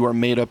matter, you are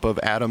made up of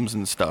atoms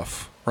and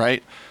stuff,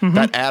 right?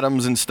 That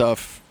atoms and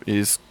stuff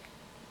is,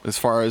 as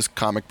far as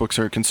comic books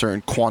are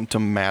concerned,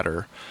 quantum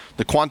matter.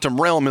 The quantum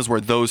realm is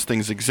where those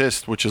things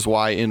exist, which is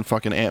why in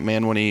fucking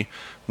Ant-Man,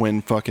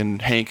 when fucking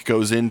Hank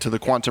goes into the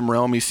quantum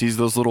realm, he sees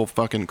those little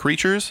fucking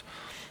creatures.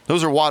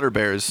 Those are water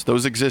bears.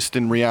 Those exist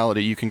in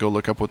reality. You can go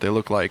look up what they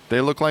look like. They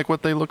look like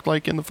what they looked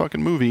like in the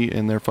fucking movie,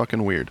 and they're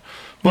fucking weird.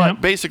 But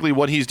Yep. basically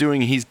what he's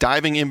doing, he's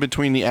diving in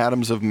between the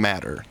atoms of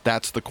matter.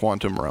 That's the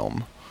quantum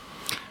realm.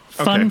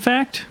 Fun Okay.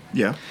 fact.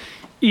 Yeah.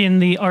 In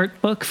the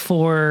art book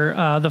for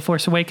The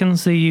Force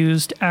Awakens, they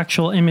used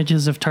actual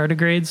images of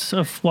tardigrades,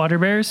 of water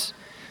bears,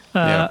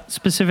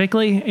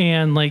 specifically,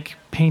 and like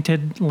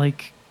painted,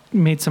 like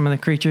made some of the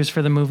creatures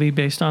for the movie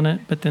based on it,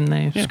 but then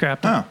they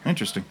scrapped it. Oh,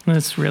 interesting.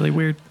 That's really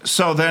weird.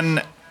 So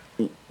then,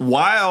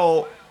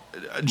 while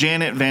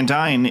Janet Van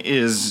Dyne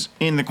is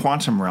in the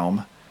quantum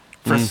realm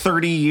for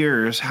 30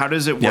 years, how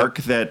does it work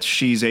that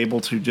she's able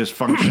to just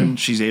function?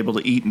 She's able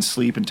to eat and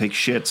sleep and take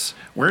shits.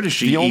 Where does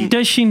she eat?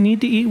 Does she need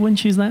to eat when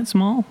she's that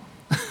small?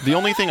 The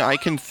only thing I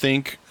can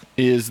think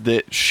is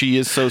that she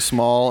is so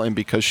small, and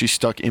because she's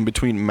stuck in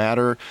between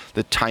matter,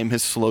 the time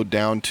has slowed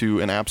down to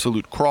an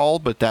absolute crawl,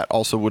 but that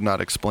also would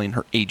not explain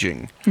her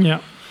aging.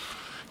 Yeah.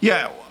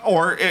 Yeah,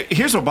 or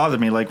here's what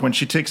bothered me. Like when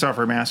she takes off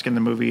her mask in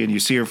the movie and you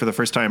see her for the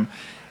first time,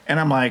 and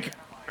I'm like,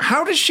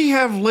 how does she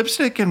have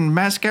lipstick and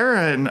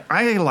mascara and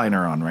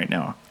eyeliner on right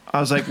now? I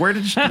was like, where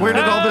did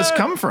all this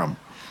come from?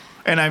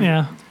 And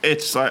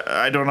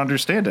I don't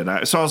understand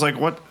it. So I was like,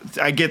 what?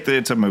 I get that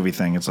it's a movie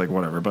thing. It's like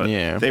whatever, but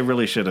they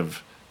really should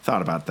have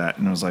thought about that.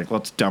 And it was like,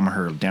 let's dumb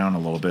her down a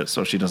little bit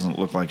so she doesn't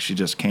look like she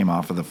just came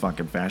off of the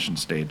fucking fashion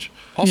stage.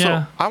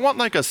 Also, I want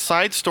like a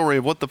side story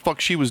of what the fuck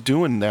she was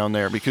doing down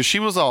there, because she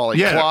was all like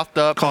clothed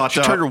up.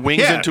 She turned her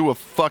wings into a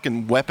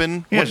fucking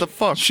weapon. What the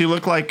fuck? She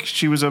looked like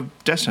she was a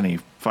Destiny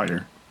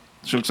fighter.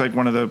 She looks like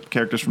one of the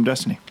characters from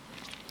Destiny.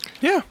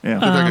 Yeah. Yeah.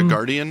 Looked like a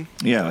guardian.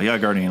 Yeah,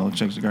 Guardian. It looks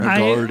like a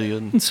Guardian.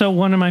 Guardian. So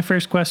one of my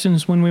first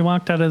questions when we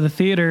walked out of the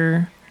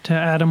theater to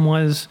Adam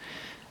was,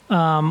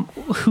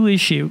 who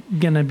is she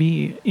going to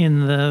be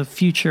in the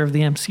future of the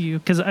MCU?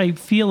 Because I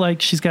feel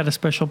like she's got a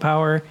special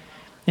power.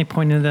 They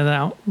pointed that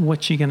out.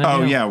 What's she going to do?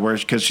 Oh, yeah,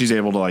 because she's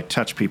able to like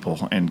touch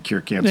people and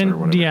cure cancer or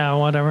whatever. Yeah,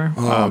 whatever.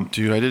 Oh,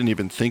 dude, I didn't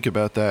even think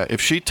about that.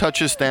 If she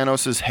touches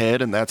Thanos'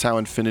 head and that's how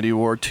Infinity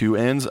War 2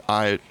 ends,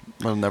 I'll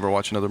never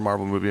watch another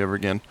Marvel movie ever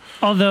again.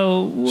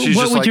 Although, She's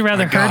what just would you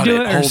rather, her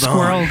do it or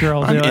Squirrel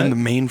Girl do I'm it? in the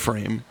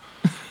mainframe.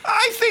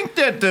 I think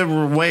that the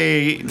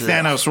way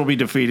Thanos will be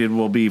defeated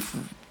will be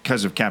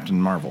because of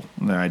Captain Marvel.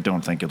 I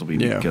don't think it'll be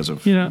because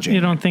of You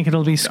don't think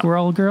it'll be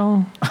Squirrel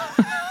Girl?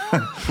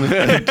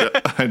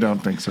 I don't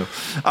think so.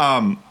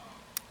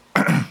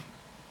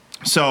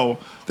 So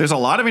there's a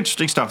lot of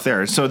interesting stuff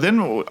there. So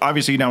then,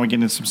 obviously, now we get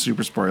into some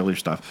super spoiler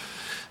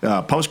stuff.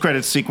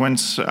 Post-credits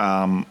sequence.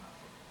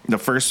 The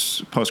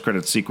first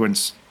post-credits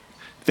sequence,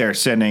 they're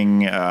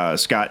sending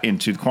Scott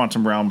into the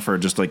quantum realm for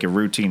just like a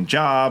routine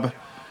job,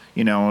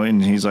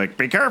 and he's like,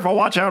 "Be careful,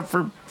 watch out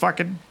for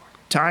fucking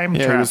time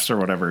traps or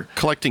whatever."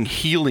 Collecting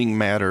healing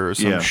matter or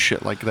some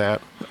shit like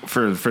that.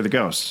 For the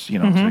ghosts,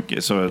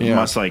 so it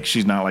must like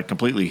she's not like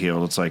completely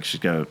healed. It's like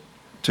she's got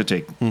to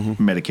take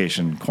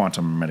medication,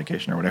 quantum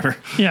medication or whatever.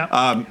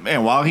 Yeah.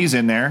 And while he's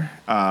in there,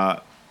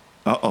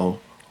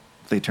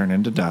 they turn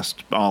into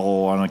dust,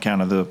 all on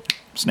account of the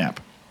snap.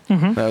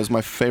 That was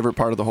my favorite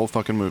part of the whole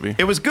fucking movie.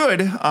 It was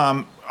good.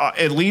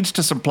 It leads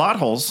to some plot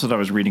holes that I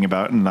was reading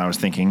about, and I was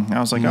thinking,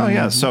 oh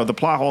yeah. So the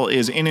plot hole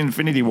is in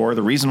Infinity War.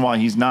 The reason why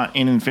he's not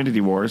in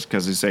Infinity War is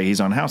because they say he's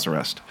on house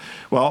arrest.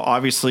 Well,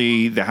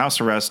 obviously the house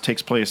arrest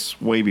takes place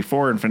way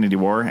before Infinity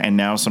War, and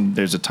now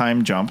there's a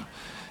time jump.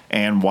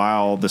 And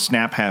while the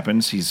snap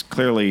happens, he's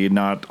clearly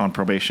not on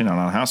probation and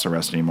on house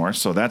arrest anymore.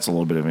 So that's a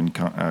little bit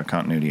of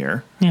continuity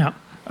error. Yeah.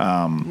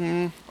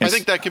 I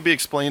think that could be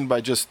explained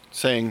by just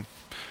saying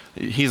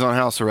he's on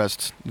house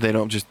arrest. They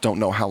don't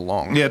know how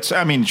long. Yeah,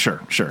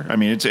 sure. I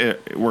mean,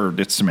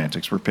 it's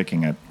semantics. We're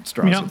picking at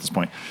straws at this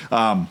point.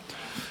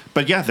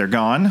 But yeah, they're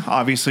gone.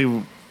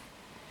 Obviously,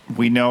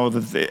 we know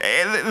that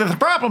the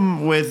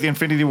problem with the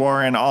Infinity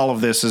War and all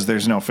of this is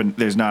there's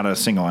not a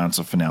single ounce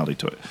of finality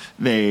to it.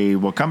 They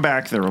will come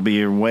back. There will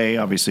be a way,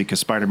 obviously, because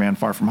Spider-Man: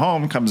 Far From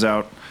Home comes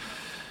out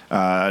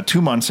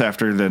 2 months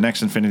after the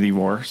next Infinity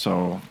War.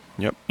 So,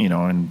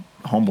 and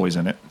Homeboy's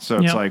in it. So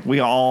it's like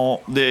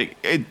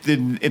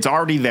it's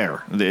already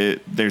there.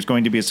 There's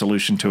going to be a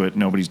solution to it.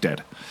 Nobody's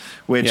dead,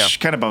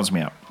 which kind of bums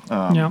me out.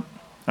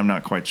 I'm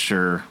not quite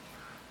sure.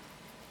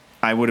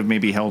 I would have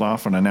maybe held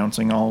off on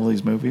announcing all of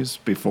these movies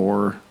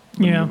before.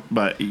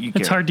 But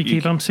it's hard to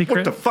keep them secret.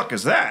 What the fuck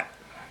is that?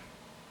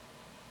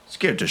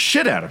 Scared the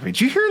shit out of me.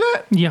 Did you hear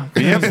that? Yeah.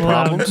 Do you have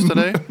problems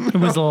today? It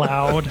was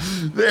loud.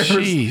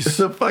 Jeez.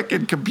 The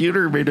fucking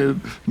computer made a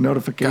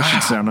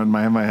notification sound on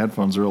my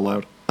headphones real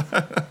loud.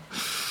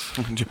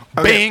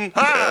 Bing!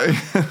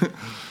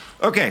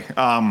 Okay.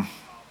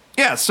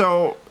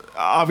 So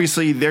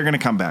obviously they're going to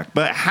come back.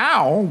 But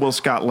how will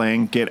Scott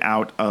Lang get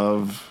out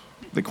of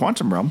the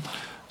quantum realm?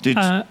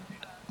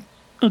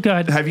 Oh,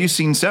 God. Have you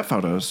seen set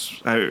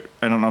photos? I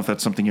don't know if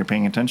that's something you're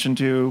paying attention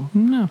to.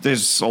 No.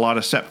 There's a lot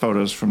of set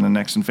photos from the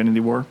next Infinity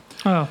War.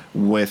 Oh.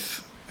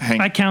 With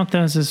Hank. I count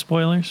those as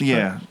spoilers.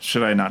 Yeah.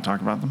 Should I not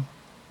talk about them?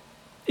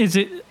 Is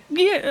it?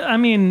 Yeah. I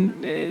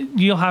mean,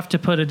 you'll have to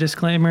put a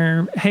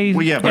disclaimer. Hey,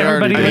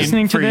 everybody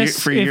listening to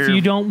this, if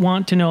you don't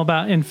want to know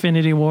about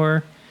Infinity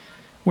War,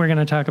 we're going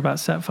to talk about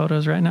set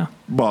photos right now.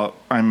 Well,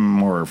 I'm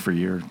more for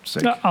your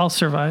sake. I'll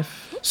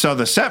survive. So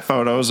the set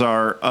photos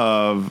are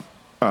of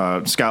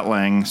Scott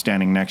Lang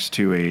standing next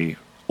to a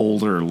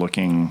older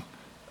looking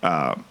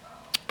Iron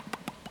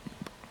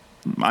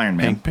Man.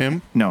 Hank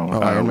Pym? No,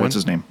 Iron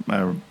what's Man? his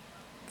name?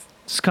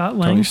 Scott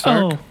Lang. Tony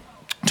Stark?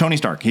 Tony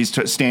Stark.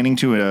 He's standing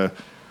to a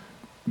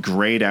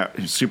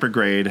super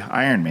grade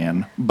Iron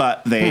Man,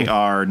 but they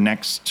are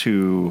next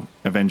to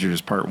Avengers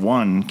Part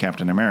 1,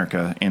 Captain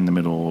America, in the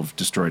middle of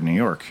destroyed New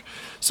York.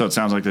 So it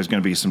sounds like there's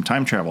going to be some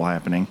time travel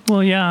happening.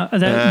 Well, yeah,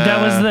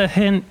 that was the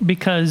hint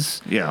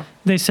because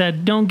they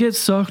said, don't get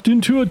sucked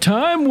into a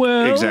time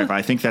well. Exactly.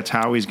 I think that's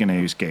how he's going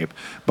to escape.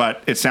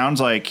 But it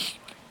sounds like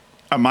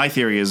my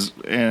theory is,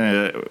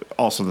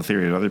 also the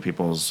theory of other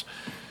people's,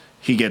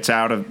 he gets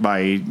out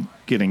by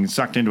getting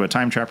sucked into a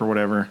time trap or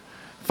whatever,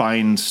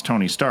 finds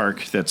Tony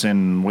Stark that's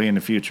way in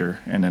the future,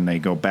 and then they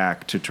go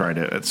back to try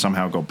to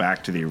somehow go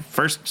back to the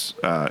first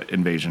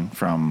invasion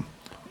from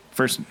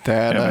first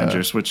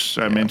Avengers, which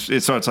I mean,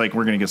 so it's like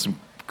we're going to get some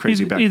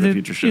crazy Back to the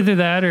Future shit. Either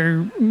that,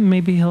 or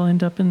maybe he'll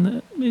end up in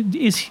the.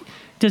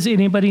 Does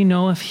anybody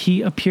know if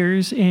he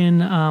appears in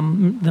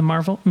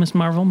the Miss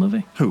Marvel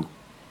movie? Who?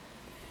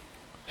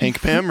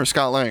 Hank Pym or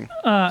Scott Lang?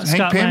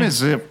 Hank Pym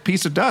is a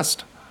piece of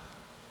dust.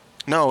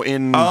 No,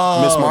 in Miss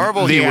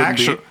Marvel,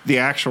 the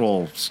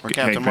actual or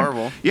Captain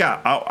Marvel.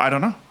 Yeah, I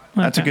don't know.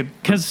 That's a good,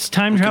 because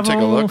time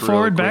travel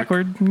forward,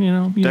 backward.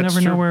 You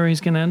never know where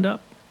he's going to end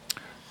up.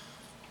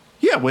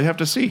 Yeah, we have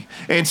to see.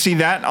 And see,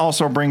 that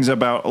also brings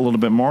about a little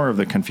bit more of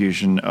the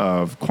confusion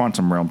of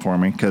quantum realm for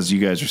me, because you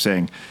guys are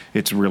saying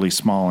it's really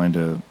small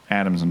into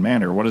atoms and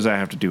matter. What does that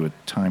have to do with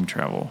time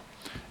travel?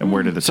 And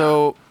where did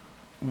the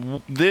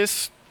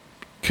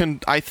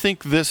I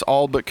think this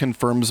all but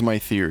confirms my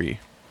theory.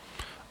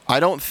 I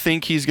don't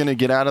think he's going to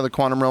get out of the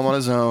quantum realm on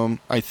his own.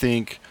 I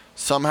think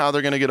somehow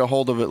they're going to get a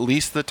hold of at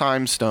least the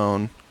time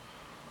stone,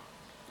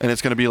 and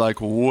it's going to be like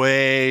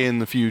way in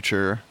the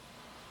future.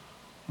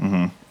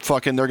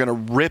 Fucking, they're going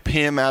to rip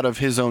him out of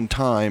his own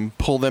time,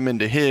 pull them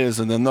into his,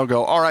 and then they'll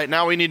go, all right,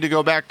 now we need to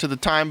go back to the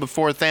time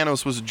before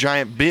Thanos was a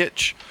giant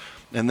bitch.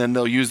 And then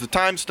they'll use the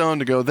time stone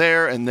to go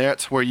there, and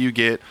that's where you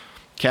get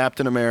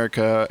Captain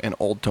America and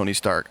old Tony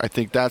Stark. I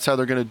think that's how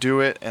they're going to do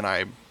it, and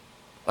I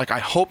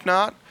hope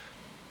not,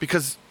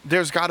 because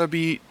there's got to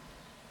be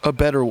a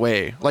better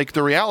way. Like,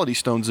 the Reality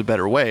Stone's a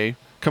better way.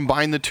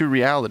 Combine the two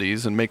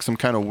realities and make some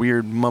kind of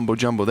weird mumbo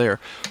jumbo there.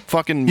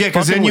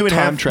 Because then you would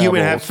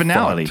have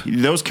finality.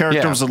 Those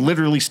characters would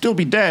literally still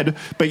be dead,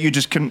 but you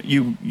just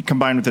you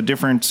combine with a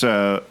different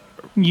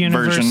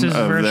version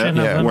of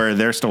that, where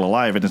they're still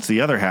alive, and it's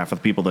the other half of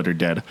the people that are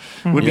dead.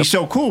 Would be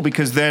so cool,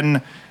 because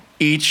then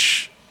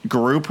each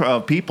group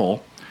of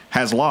people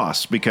has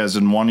lost, because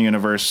in one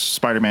universe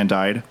Spider-Man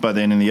died, but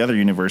then in the other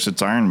universe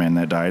it's Iron Man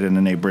that died, and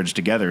then they bridge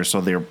together,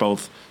 so they're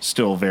both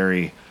still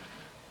very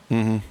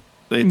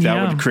That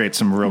Yeah. would create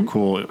some real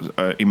cool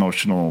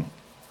emotional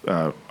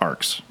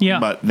arcs. Yeah.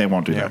 But they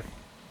won't do Yeah. that.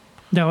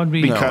 That would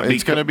be. No, Because-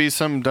 it's going to be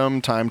some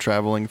dumb time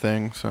traveling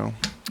thing. So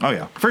Oh,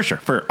 yeah. For sure.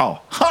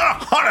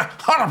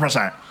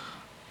 100%.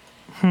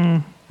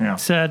 Yeah.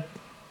 Said.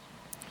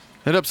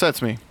 it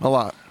upsets me a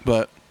lot,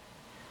 but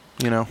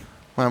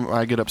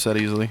I get upset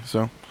easily.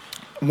 So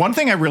One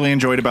thing I really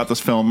enjoyed about this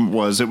film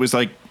was it was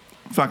like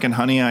fucking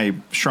Honey, I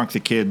Shrunk the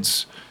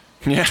Kids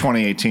yeah,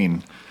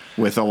 2018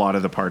 with a lot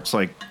of the parts.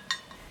 Like,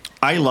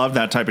 I love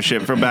that type of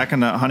shit. From back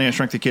in the Honey, I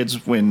Shrunk the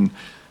Kids when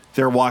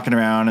they're walking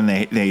around and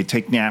they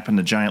take nap in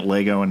the giant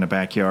Lego in the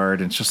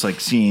backyard. And it's just like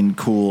seeing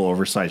cool,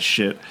 oversized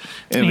shit.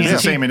 And it was Yeah. the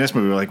same in this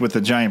movie, like with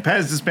the giant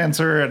Pez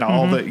dispenser and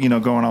all the,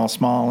 going all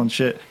small and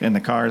shit in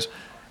the cars.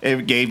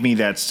 It gave me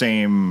that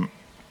same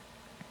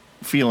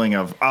feeling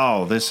of,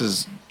 oh, the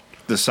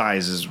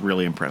size is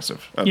really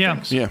impressive. Of Yeah.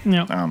 things. yeah.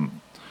 Yeah.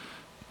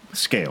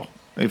 Scale.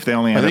 If they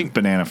only had think- a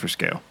banana for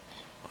scale.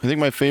 I think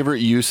my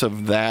favorite use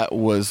of that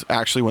was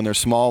actually when they're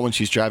small, when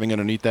she's driving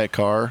underneath that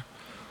car.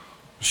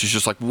 She's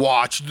just like,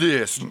 watch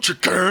this, and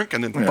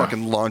then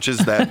fucking launches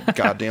that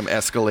goddamn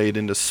Escalade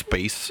into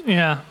space.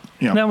 Yeah.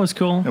 Yeah. That was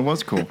cool. It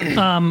was cool.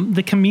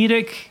 The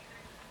comedic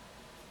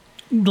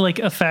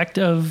effect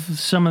of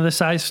some of the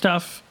size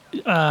stuff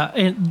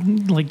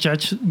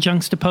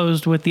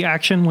juxtaposed with the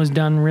action was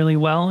done really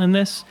well in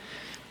this.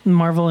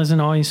 Marvel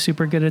isn't always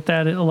super good at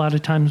that. A lot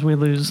of times we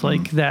lose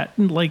that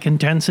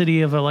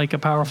intensity of a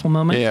powerful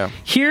moment. Yeah.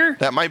 Here,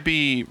 That might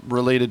be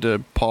related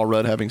to Paul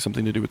Rudd having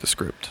something to do with the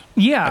script.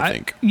 yeah, I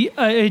think.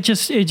 it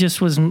just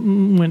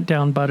went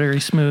down buttery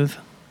smooth.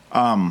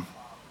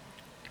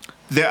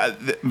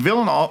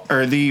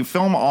 The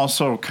film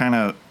also kind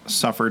of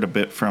suffered a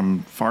bit from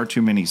far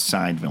too many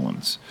side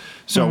villains.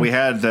 So we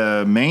had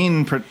the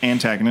main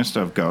antagonist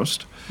of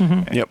Ghost,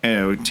 Yep.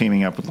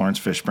 teaming up with Lawrence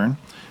Fishburne.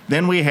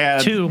 Then we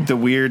had Two. the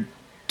weird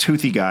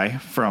toothy guy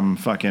from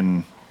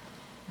fucking.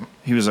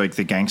 He was like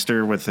the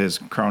gangster with his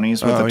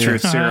cronies with Oh, the yeah.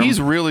 truth serum.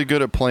 He's really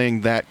good at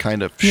playing that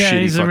kind of Yeah,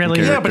 shitty he's a fucking really-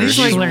 character. yeah, but he's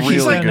like Killer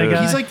he's like kind of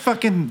guy. he's like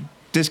fucking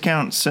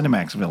discount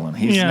Cinemax villain.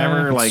 He's Yeah.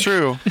 never It's like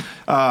true.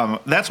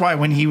 That's why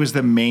when he was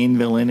the main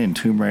villain in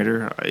Tomb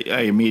Raider,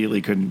 I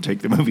immediately couldn't take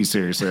the movie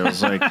seriously. I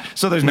was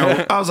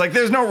like,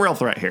 there's no real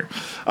threat here.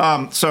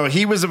 So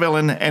he was a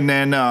villain, and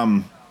then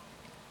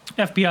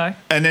FBI.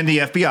 the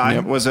FBI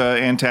Yep. was an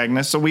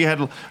antagonist. So we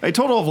had a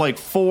total of like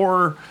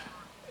 4.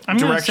 I'm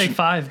going to Direction- say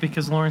 5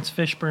 because Lawrence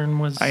Fishburne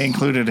was I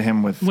included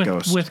him with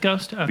Ghost. With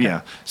Ghost? Okay.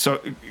 Yeah. So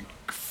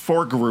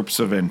 4 groups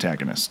of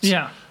antagonists.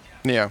 Yeah.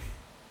 Yeah.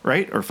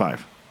 Right? Or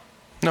 5?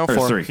 No, Or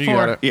 4. 3. You Four.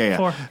 got it. Yeah.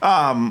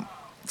 4.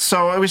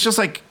 So it was just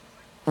like,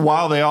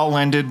 while they all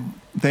lended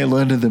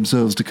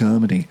themselves to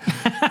comedy,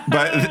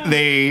 but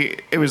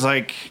it was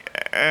like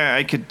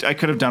I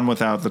could have done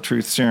without the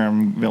truth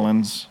serum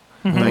villains.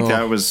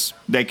 Like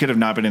they could have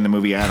not been in the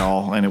movie at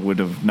all, and it would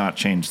have not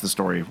changed the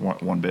story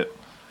one bit.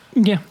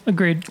 Yeah,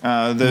 agreed. The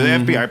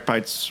FBI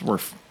fights were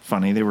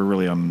funny; they were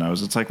really on the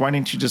nose. It's like, why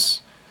didn't you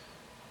just,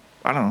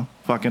 I don't know,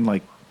 fucking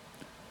like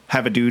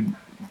have a dude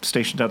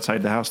stationed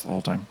outside the house the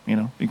whole time?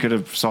 You could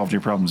have solved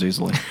your problems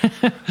easily.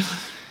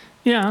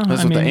 Yeah.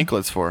 That's I what mean, the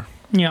anklet's for.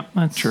 Yeah,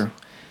 that's True.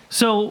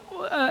 So,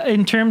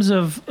 in terms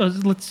of,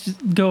 let's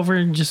just go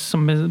over just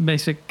some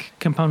basic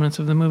components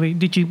of the movie.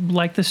 Did you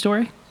like the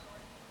story?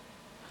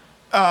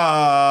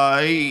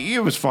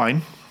 It was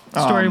fine.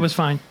 Story was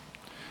fine.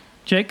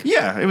 Jake?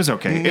 Yeah, it was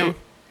okay.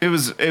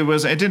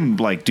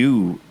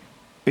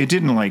 It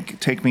didn't like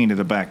take me into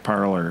the back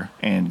parlor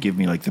and give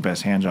me like the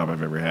best hand job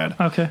I've ever had.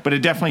 Okay. But it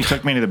definitely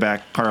took me to the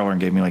back parlor and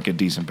gave me like a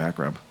decent back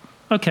rub.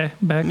 Okay,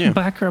 Yeah.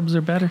 back rubs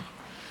are better.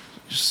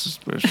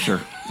 Sure.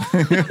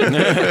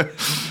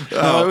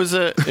 No,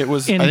 it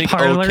was. In I think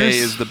parlors? OK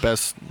is the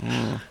best.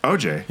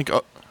 OJ. I think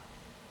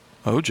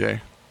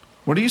OJ.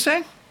 What are you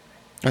saying?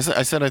 I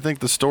said I think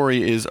the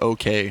story is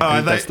okay. I I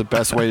think thought- that's the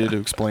best way to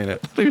explain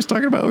it. He was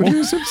talking about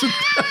OJ Simpson.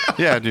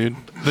 Yeah, dude.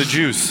 The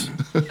juice.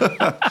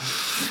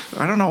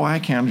 I don't know why I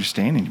can't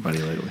understand anybody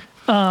lately.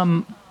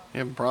 You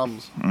having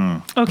problems?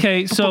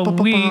 Okay, so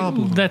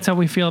that's how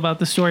we feel about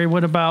the story.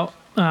 What about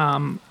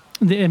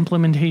the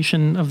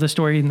implementation of the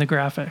story and the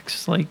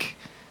graphics? Like,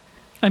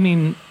 I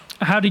mean,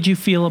 how did you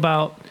feel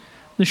about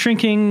the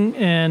shrinking,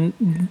 and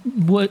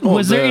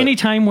was there any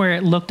time where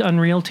it looked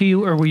unreal to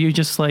you, or were you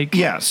just like,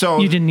 Yeah, so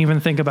you didn't even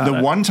think about the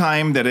it? one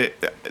time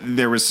that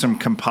there was some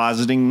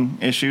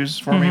compositing issues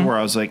for me where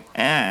I was like,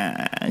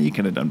 you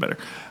could have done better,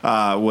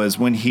 was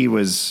when he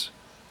was,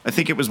 I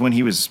think it was when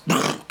he was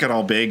got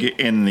all big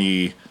in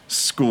the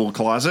school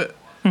closet,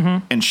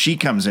 and she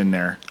comes in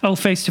there Oh,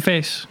 face to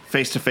face.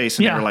 face to face,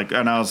 and Yeah. they were like,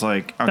 and I was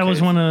like, okay,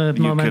 was one of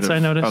the you moments could've- I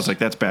noticed. I was like,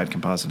 that's bad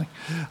compositing.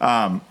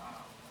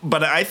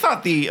 But I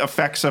thought the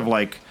effects of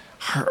like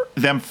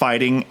them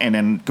fighting and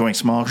then going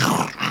small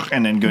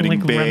and then getting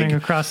Like big, running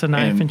across the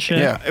knife and shit.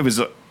 Yeah. it was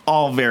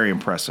all very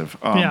impressive.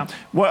 Yeah.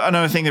 What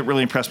another thing that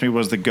really impressed me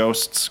was the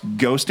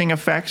ghosting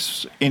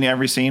effects in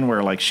every scene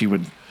where like she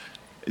would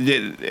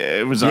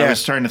it was. I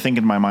was starting to think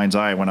in my mind's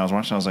eye when I was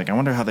watching. I was like, I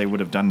wonder how they would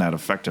have done that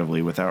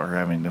effectively without her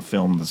having to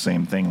film the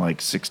same thing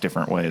like 6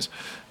 different ways,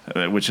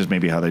 which is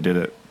maybe how they did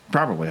it.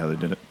 Probably how they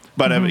did it.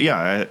 But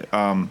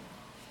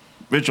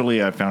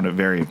visually, I found it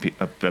very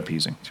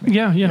appeasing to me.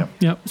 Yeah.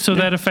 So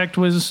that effect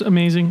was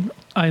amazing.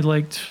 I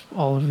liked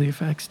all of the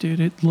effects, dude.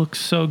 It looks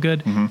so good.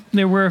 Mm-hmm.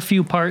 There were a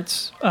few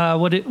parts.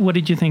 What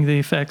did you think of the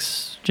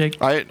effects, Jake?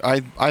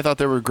 I thought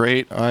they were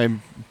great. I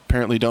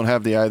apparently don't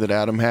have the eye that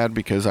Adam had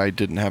because I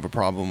didn't have a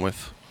problem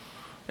with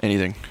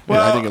anything.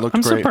 Well, I think it looked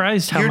I'm great.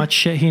 surprised how much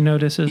shit he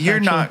notices. You're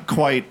actually. not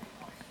quite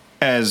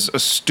as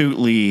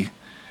astutely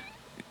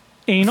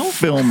anal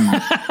film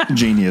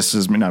genius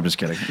as me. No, I'm just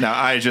kidding. No,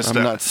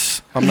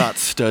 I'm not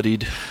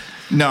studied.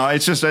 No,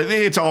 it's just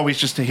it's always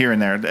just a here and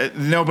there.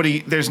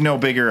 There's no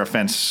bigger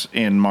offense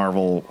in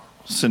Marvel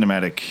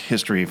cinematic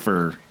history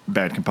for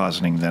bad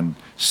compositing than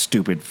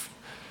stupid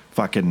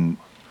fucking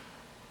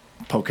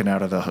poking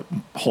out of the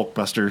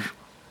Hulkbuster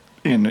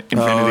in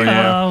Infinity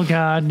War. Oh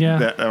God, yeah.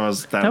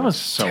 That was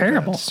so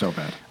terrible. Bad, so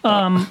bad.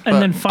 And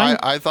then finally,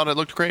 I thought it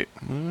looked great.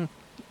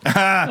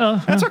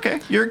 That's okay.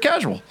 You're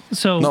casual.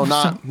 So No,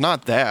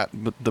 not that,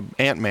 but the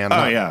Ant-Man.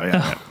 Oh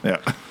yeah.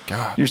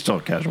 God. You're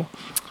still casual.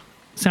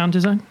 sound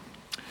design.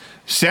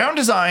 Sound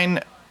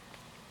design,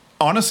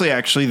 honestly,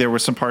 actually, there were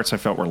some parts I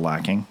felt were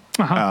lacking.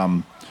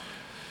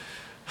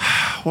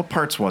 What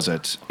parts was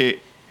it? It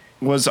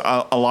was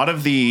a lot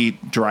of the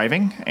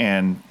driving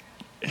and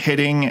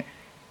hitting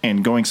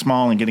and going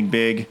small and getting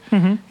big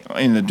in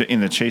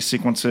the chase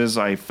sequences.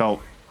 I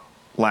felt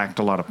lacked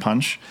a lot of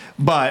punch,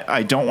 but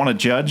I don't want to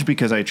judge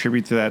because I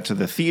attribute that to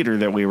the theater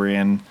that we were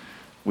in.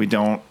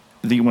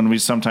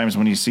 Sometimes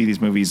when you see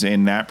these movies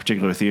in that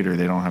particular theater,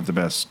 they don't have the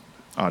best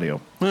audio.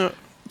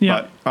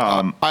 Yeah.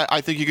 But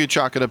I think you could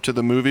chalk it up to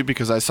the movie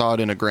because I saw it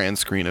in a grand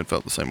screen. It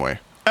felt the same way.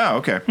 Oh,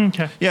 okay.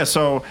 Okay. Yeah,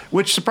 so,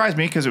 which surprised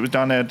me because it was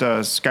done at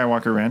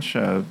Skywalker Ranch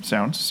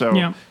Sound.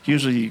 So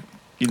usually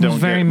you don't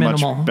very get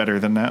minimal. much better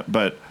than that.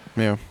 But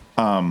Yeah.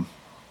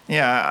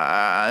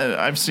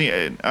 I've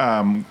seen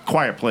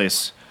Quiet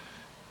Place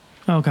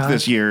Oh God.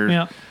 this year.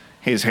 Yeah.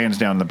 His hands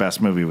down the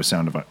best movie with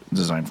sound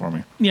design for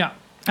me. Yeah.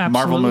 Absolutely.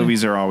 Marvel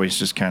movies are always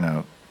just kind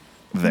of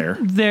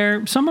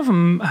there. Some of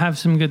them have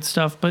some good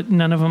stuff, but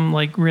none of them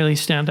like really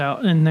stand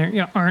out, and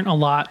there aren't a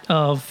lot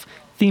of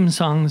theme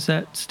songs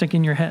that stick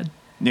in your head.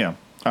 Yeah.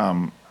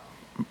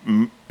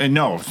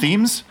 No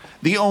themes.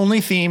 The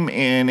only theme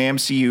in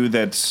MCU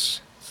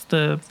that's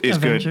Is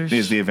Avengers. good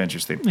is the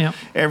Avengers theme. Yeah.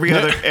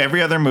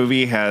 Every other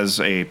movie has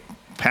a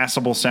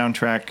passable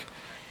soundtrack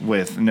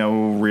with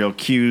no real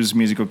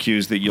musical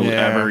cues that you'll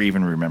ever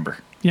even remember.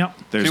 Yeah.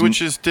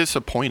 Which is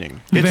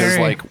disappointing. Very,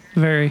 Like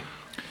very.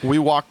 we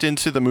walked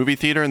into the movie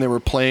theater and they were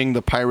playing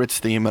the Pirates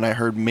theme, and I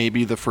heard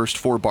maybe the first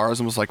 4 bars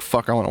and was like,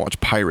 "Fuck, I want to watch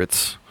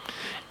Pirates."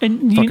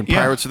 And Fucking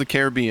Pirates of the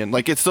Caribbean.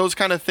 Like, it's those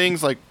kind of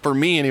things. Like, for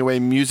me anyway,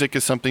 music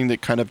is something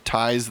that kind of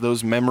ties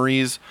those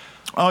memories.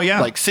 Oh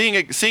yeah. Like seeing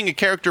a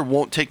character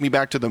won't take me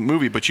back to the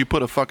movie, but you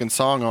put a fucking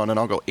song on and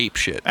I'll go ape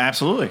shit.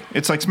 Absolutely.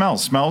 It's like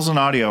smells and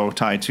audio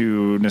tie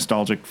to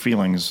nostalgic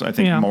feelings, I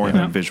think, more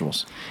than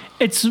visuals.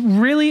 It's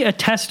really a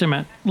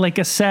testament, like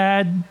a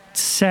sad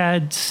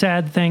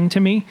thing to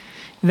me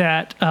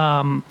that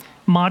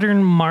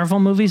modern Marvel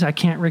movies, I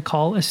can't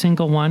recall a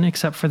single one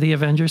except for the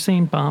Avengers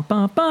theme. Ba,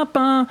 ba, ba,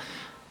 ba.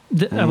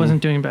 I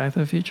wasn't doing Back to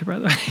the Future, by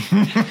the way.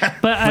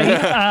 But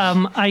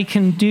I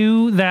can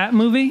do that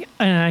movie,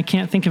 and I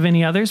can't think of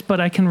any others,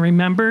 but I can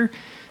remember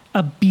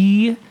a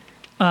B-70s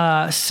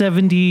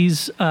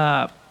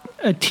a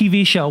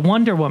TV show,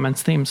 Wonder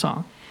Woman's theme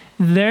song.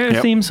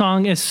 Their theme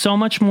song is so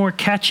much more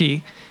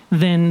catchy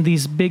than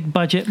these big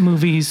budget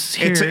movies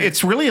here.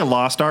 It's really a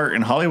lost art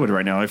in Hollywood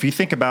right now. If you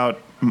think about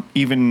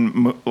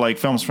even like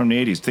films from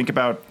the 80s, think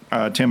about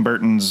Tim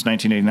Burton's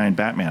 1989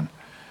 Batman.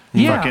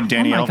 Fucking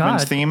Danny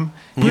Elfman's theme.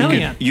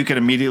 Brilliant. You could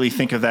immediately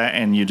think of that,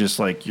 and you just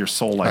like your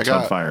soul lights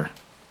on fire.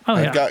 Oh,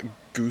 yeah. I've got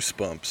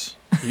goosebumps.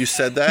 You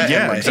said that,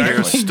 Yeah, and my exactly.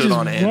 hair stood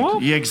on end.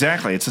 What? Yeah,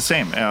 exactly. It's the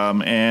same.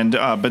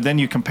 But then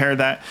you compare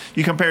that.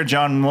 You compare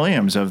John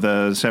Williams of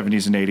the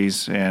 70s and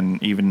 80s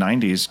and even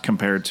 90s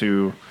compared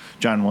to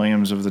John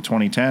Williams of the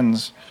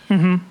 2010s.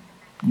 Mm-hmm.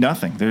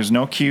 Nothing. There's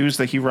no cues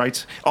that he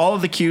writes. All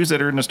of the cues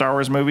that are in the Star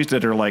Wars movies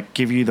that are like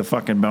give you the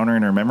fucking boner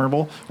and are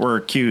memorable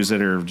were cues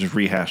that are just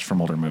rehashed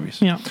from older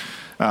movies. Yeah.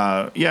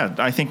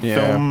 I think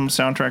film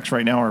soundtracks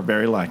right now are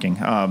very lacking.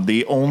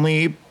 The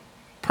only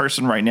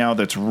person right now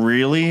that's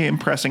really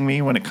impressing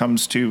me when it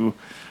comes to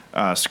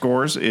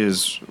scores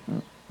is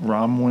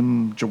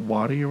Ramwin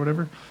Djawadi or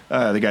whatever,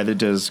 the guy that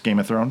does Game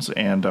of Thrones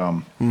and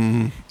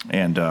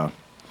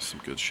Some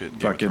good shit. In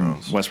fucking Game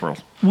of Thrones.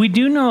 Westworld. We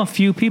do know a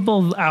few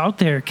people out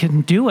there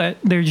can do it.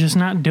 They're just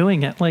not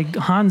doing it. Like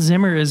Hans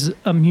Zimmer is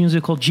a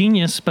musical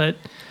genius, but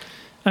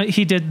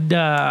he did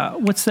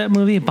what's that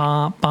movie?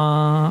 Ba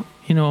ba.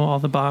 You know all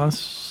the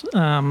boss.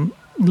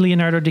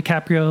 Leonardo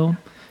DiCaprio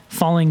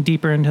falling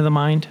deeper into the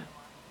mind.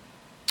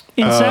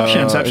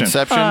 Inception.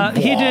 Inception.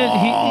 He did.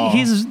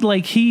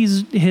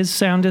 He's his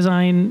sound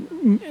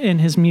design and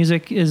his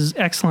music is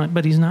excellent,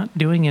 but he's not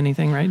doing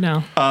anything right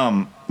now.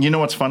 You know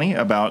what's funny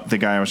about the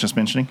guy I was just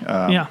mentioning?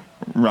 Yeah.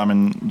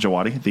 Ramin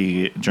Djawadi,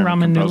 the German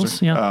Ramen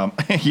composer. noodles,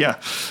 yeah. Yeah.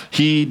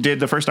 He did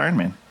the first Iron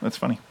Man. That's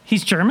funny.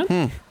 He's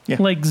German. Yeah.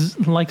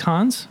 Like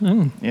Hans.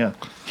 Mm. Yeah.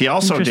 He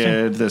also Interesting.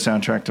 did the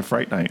soundtrack to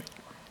Fright Night.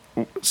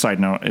 Side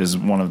note, is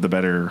one of the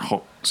better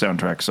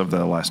soundtracks of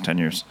the last 10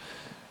 years.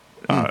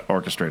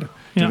 Orchestrated.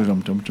 Yeah. As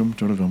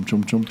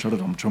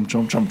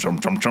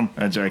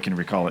I can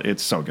recall it.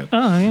 It's so good.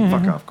 Oh, yeah.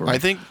 Fuck off,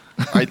 Gordon.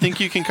 I think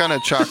you can kind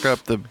of chalk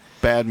up the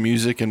bad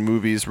music in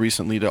movies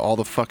recently to all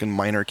the fucking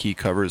minor key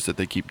covers that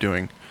they keep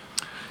doing.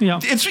 Yeah.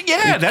 That's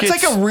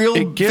like a real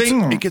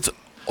thing. It gets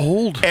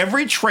old.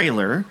 Every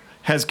trailer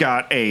has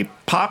got a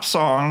pop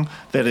song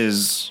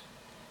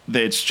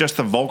it's just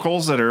the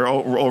vocals that are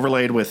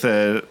overlaid with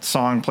a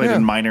song played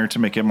in minor to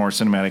make it more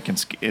cinematic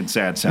and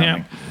sad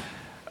sounding.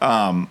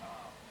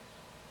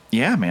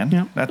 Yeah, man.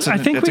 Yeah. That's I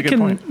think that's a good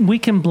point. we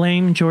can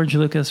blame George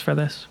Lucas for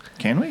this.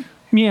 Can we?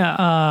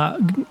 Yeah,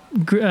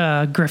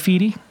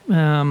 graffiti.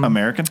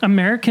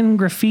 American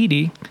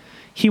Graffiti.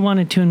 He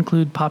wanted to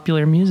include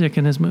popular music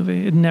in his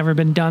movie. It had never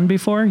been done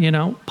before,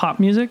 pop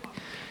music.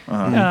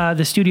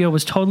 The studio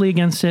was totally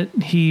against it.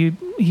 He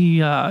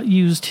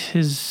used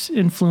his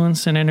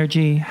influence and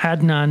energy,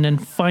 had none,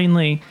 and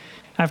finally,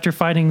 after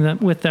fighting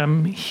with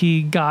them,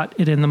 he got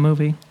it in the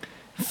movie.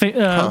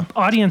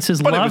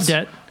 Audiences loved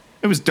it.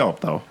 It was dope,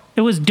 though.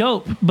 It was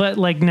dope, but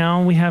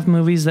now we have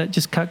movies that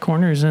just cut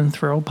corners and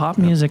throw pop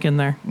music in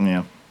there.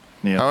 Yeah.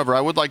 Yeah. However, I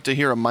would like to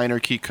hear a minor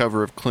key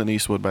cover of Clint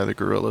Eastwood by the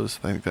Gorillaz.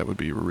 I think that would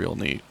be real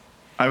neat.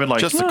 I would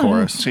like just the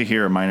chorus to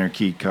hear a minor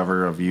key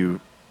cover of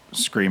you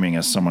screaming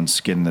as someone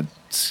skinned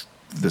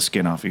the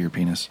skin off of your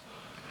penis.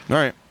 All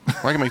right.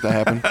 I can make that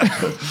happen.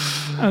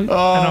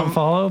 I don't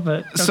follow,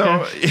 but okay.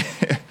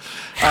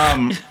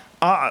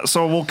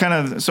 So we'll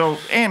so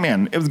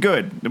Ant-Man, it was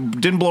good.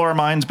 It didn't blow our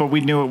minds, but we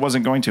knew it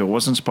wasn't going to. It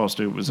wasn't supposed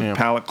to. It was a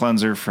palate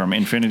cleanser from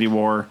Infinity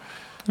War,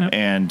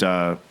 and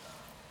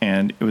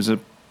it was a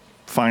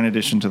fine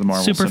addition to the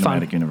Marvel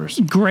Cinematic Universe.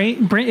 Great.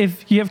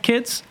 If you have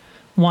kids,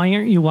 why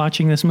aren't you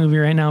watching this movie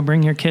right now?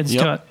 Bring your kids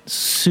to it.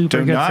 Super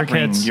Do good not for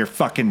kids. bring your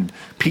fucking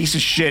piece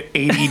of shit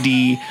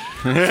ADD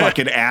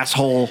fucking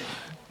asshole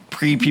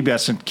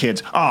prepubescent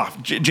kids. Oh,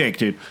 Jake,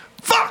 dude.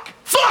 Fuck.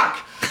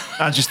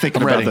 I was just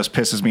thinking about this.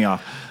 Pisses me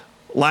off.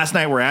 Last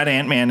night we're at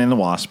Ant-Man and the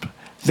Wasp.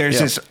 There's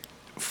this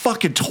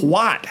fucking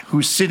twat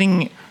who's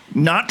sitting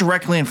not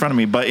directly in front of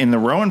me, but in the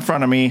row in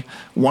front of me,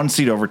 one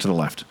seat over to the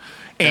left.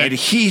 And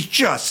he's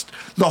just,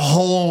 the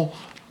whole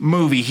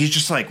movie, he's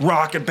just like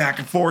rocking back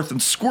and forth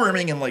and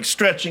squirming and like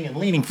stretching and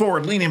leaning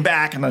forward, leaning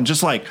back. And then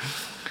just like,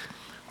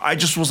 I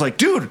just was like,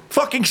 dude,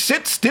 fucking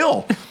sit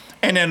still.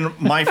 And then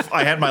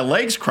I had my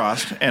legs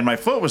crossed and my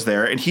foot was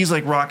there, and he's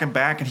like rocking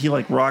back, and he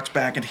like rocks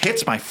back and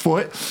hits my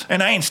foot,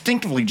 and I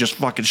instinctively just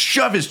fucking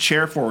shove his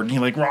chair forward, and he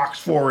like rocks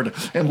forward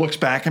and looks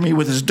back at me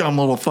with his dumb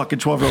little fucking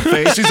 12-year-old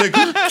face. He's like,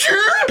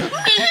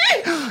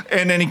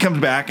 and then he comes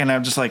back, and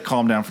I'm just like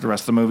calm down for the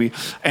rest of the movie.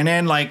 And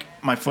then like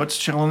my foot's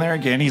chilling there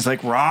again. He's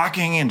like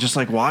rocking and just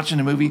like watching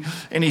the movie,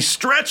 and he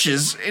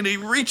stretches and he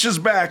reaches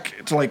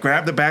back to like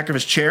grab the back of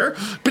his chair,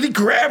 but he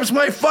grabs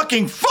my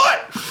fucking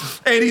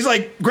foot, and he's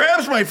like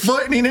grabs my foot,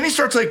 and then he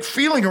starts like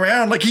feeling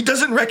around like he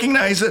doesn't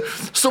recognize that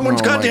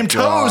someone's goddamn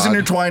toes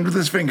intertwined with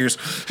his fingers.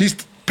 He's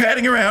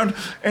patting around,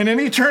 and then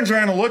he turns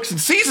around and looks and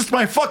sees it's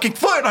my fucking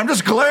foot. I'm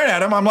just glaring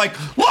at him. I'm like,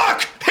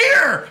 look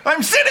here,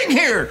 I'm sitting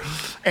here.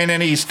 And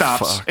then he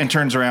stops and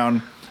turns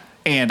around,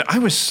 and I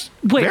was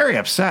very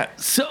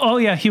upset. So,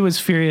 he was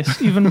furious,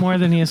 even more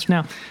than he is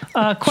now.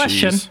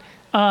 Question: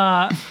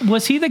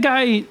 was he the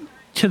guy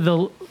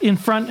in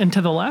front and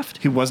to the left?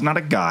 He was not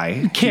a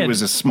guy. Kid. He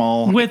was a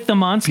small with the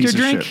monster piece of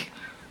drink. shit.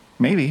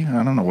 Maybe.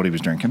 I don't know what he was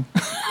drinking.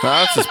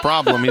 That's his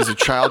problem. He's a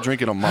child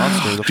drinking a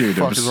monster. The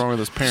fuck is wrong with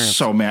his parents?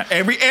 So mad.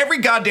 Every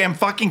goddamn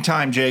fucking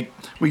time, Jake,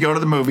 we go to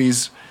the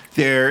movies,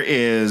 there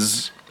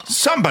is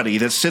somebody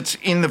that sits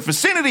in the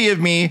vicinity of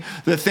me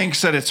that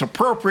thinks that it's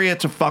appropriate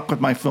to fuck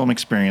with my film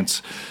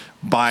experience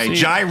by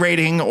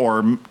gyrating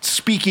or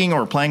speaking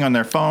or playing on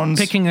their phones.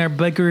 Picking their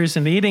boogers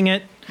and eating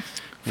it.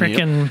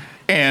 Freaking. Yep.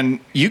 And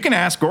you can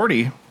ask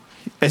Gordy,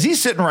 as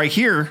he's sitting right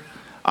here,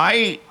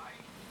 I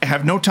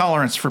have no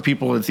tolerance for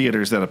people in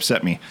theaters that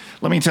upset me.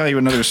 Let me tell you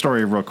another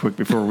story real quick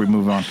before we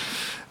move on.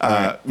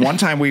 One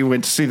time we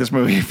went to see this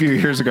movie a few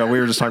years ago. We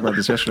were just talking about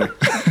this yesterday.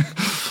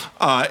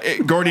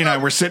 Gordy and I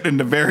were sitting in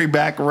the very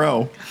back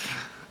row,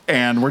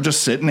 and we're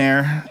just sitting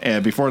there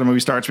before the movie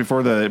starts,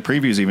 before the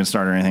previews even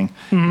start or anything.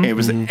 Mm-hmm. It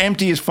was the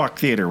emptiest fuck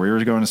theater. We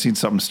were going to see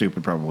something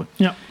stupid probably.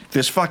 Yep.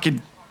 This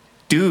fucking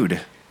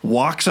dude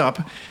walks up.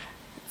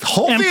 The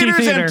whole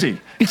theater is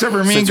empty, except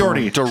for me and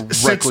Gordy.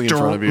 Directly in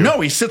front of you. No,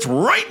 he sits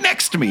right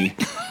next to me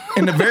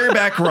in the very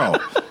back row.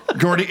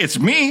 Gordy, it's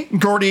me,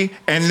 Gordy,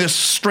 and this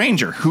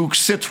stranger who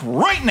sits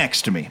right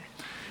next to me.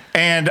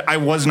 And I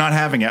was not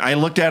having it. I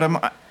looked at him,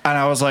 and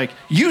I was like,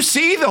 you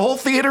see the whole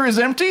theater is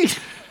empty?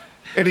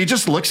 And he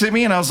just looks at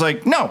me, and I was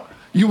like, no,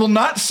 You will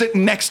not sit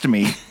next to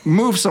me.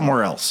 Move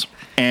somewhere else.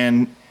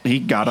 And he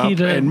got up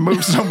and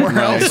moved somewhere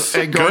else.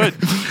 And Good.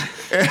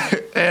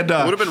 And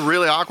It would have been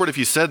really awkward if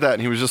you said that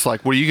and he was just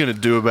like, what are you going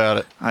to do about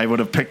it? I would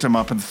have picked him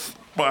up and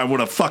I would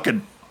have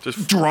fucking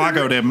just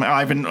Drago'd him.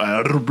 Ivan,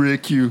 I'll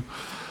break you.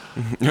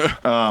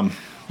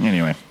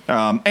 Anyway,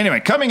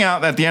 coming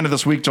out at the end of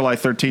this week, July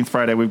 13th,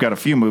 Friday, we've got a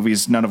few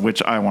movies, none of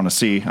which I want to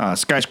see.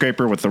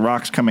 Skyscraper with The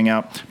Rock's coming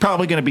out.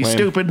 Probably going to be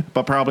stupid,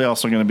 but probably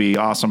also going to be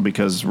awesome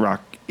because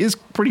Rock is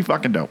pretty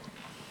fucking dope.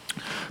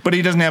 But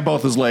he doesn't have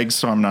both his legs,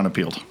 so I'm not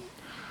appealed.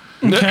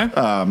 Okay.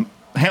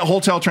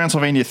 Hotel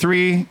Transylvania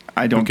 3,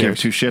 I don't give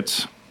two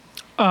shits.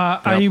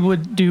 I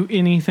would do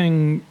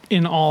anything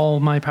in all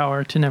my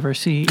power to never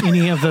see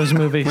any of those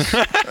movies.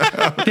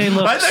 They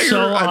look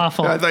so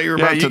awful. I thought you were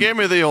about you to... gave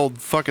me the old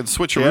fucking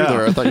switcheroo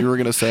there. I thought you were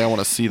going to say, I want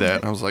to see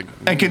that. I was like...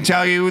 I can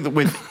tell you that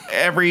with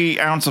every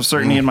ounce of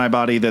certainty in my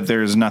body that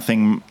there's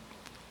nothing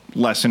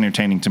less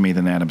entertaining to me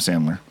than Adam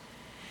Sandler.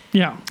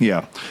 Yeah.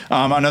 Yeah.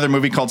 Another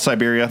movie called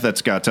Siberia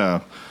that's got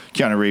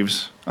Keanu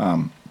Reeves.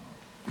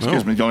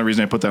 Excuse me. The only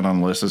reason I put that on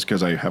the list is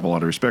because I have a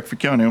lot of respect for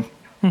Keanu.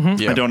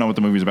 Yeah. I don't know what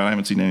the movie's about. I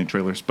haven't seen any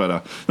trailers,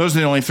 but those are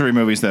the only three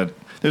movies that.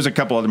 There's a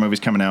couple other movies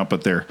coming out,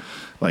 but they're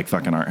like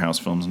fucking art house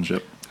films and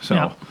shit.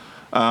 So,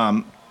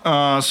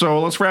 so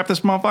let's wrap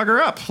this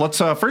motherfucker up. Let's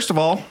first of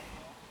all,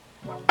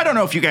 I don't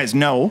know if you guys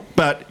know,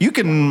 but you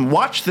can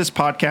watch this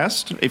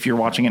podcast if you're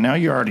watching it now.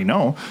 You already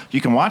know.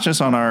 You can watch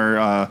us on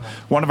our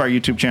one of our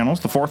YouTube channels,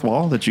 The Fourth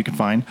Wall, that you can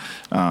find.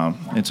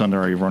 It's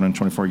under our Ronin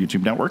 24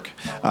 YouTube network.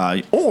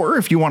 Or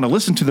if you want to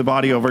listen to the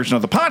audio version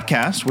of the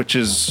podcast, which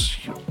is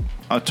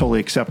a totally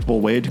acceptable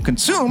way to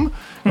consume.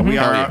 We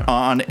are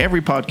on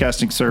every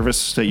podcasting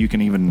service that you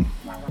can even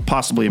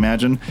possibly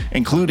imagine,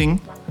 including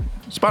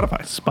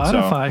Spotify.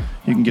 So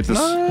you can get this.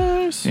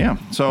 Nice. Yeah.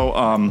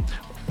 So,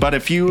 but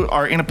if you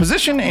are in a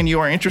position and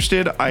you are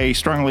interested, I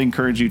strongly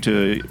encourage you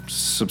to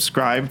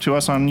subscribe to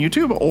us on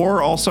YouTube.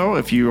 Or also,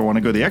 if you want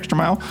to go the extra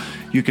mile,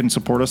 you can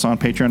support us on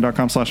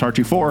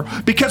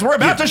patreon.com/R24 because we're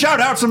about to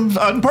shout out some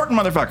important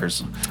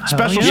motherfuckers.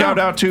 Special shout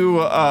out to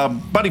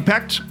Buddy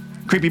Pecht.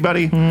 Creepy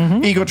Buddy,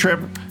 Ego Trip.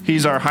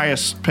 He's our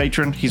highest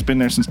patron. He's been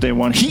there since day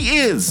one. He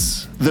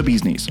is the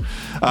bee's knees.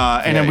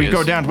 And then we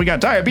go down. We got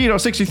Diabeto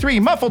 63,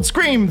 Muffled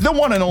Scream, the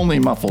one and only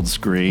Muffled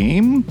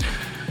Scream.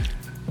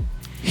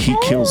 He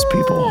kills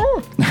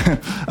people.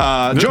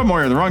 Joe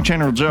Moyer, The Wrong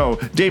Channel Joe,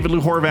 David Lou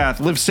Horvath,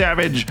 Liv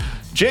Savage,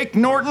 Jake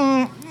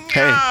Norton.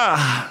 Hey.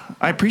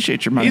 I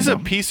appreciate your money. He's a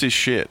piece of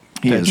shit.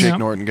 He that is. Jake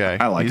Norton guy.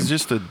 I like He's him.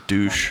 just a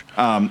douche.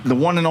 The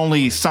one and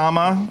only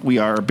Sama. We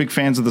are big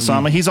fans of the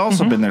Sama. He's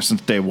also been there since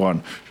day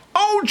one.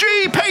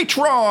 OG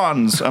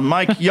patrons.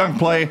 Mike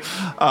Youngplay.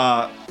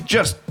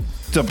 Just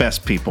the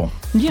best people.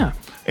 Yeah.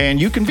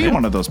 And you can be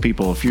one of those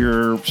people if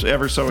you're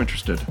ever so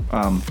interested.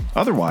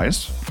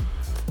 Otherwise,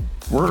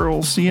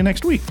 we'll see you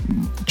next week.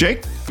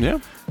 Jake? Yeah.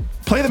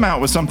 Play them out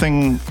with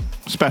something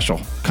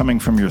special coming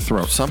from your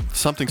throat.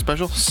 Something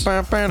special?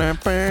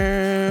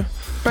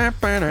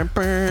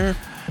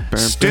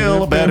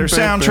 Still a better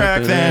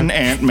soundtrack than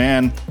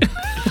Ant-Man.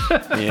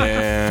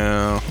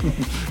 Yeah.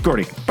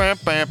 Gordy. Wow.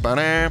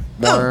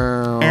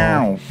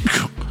 Ow.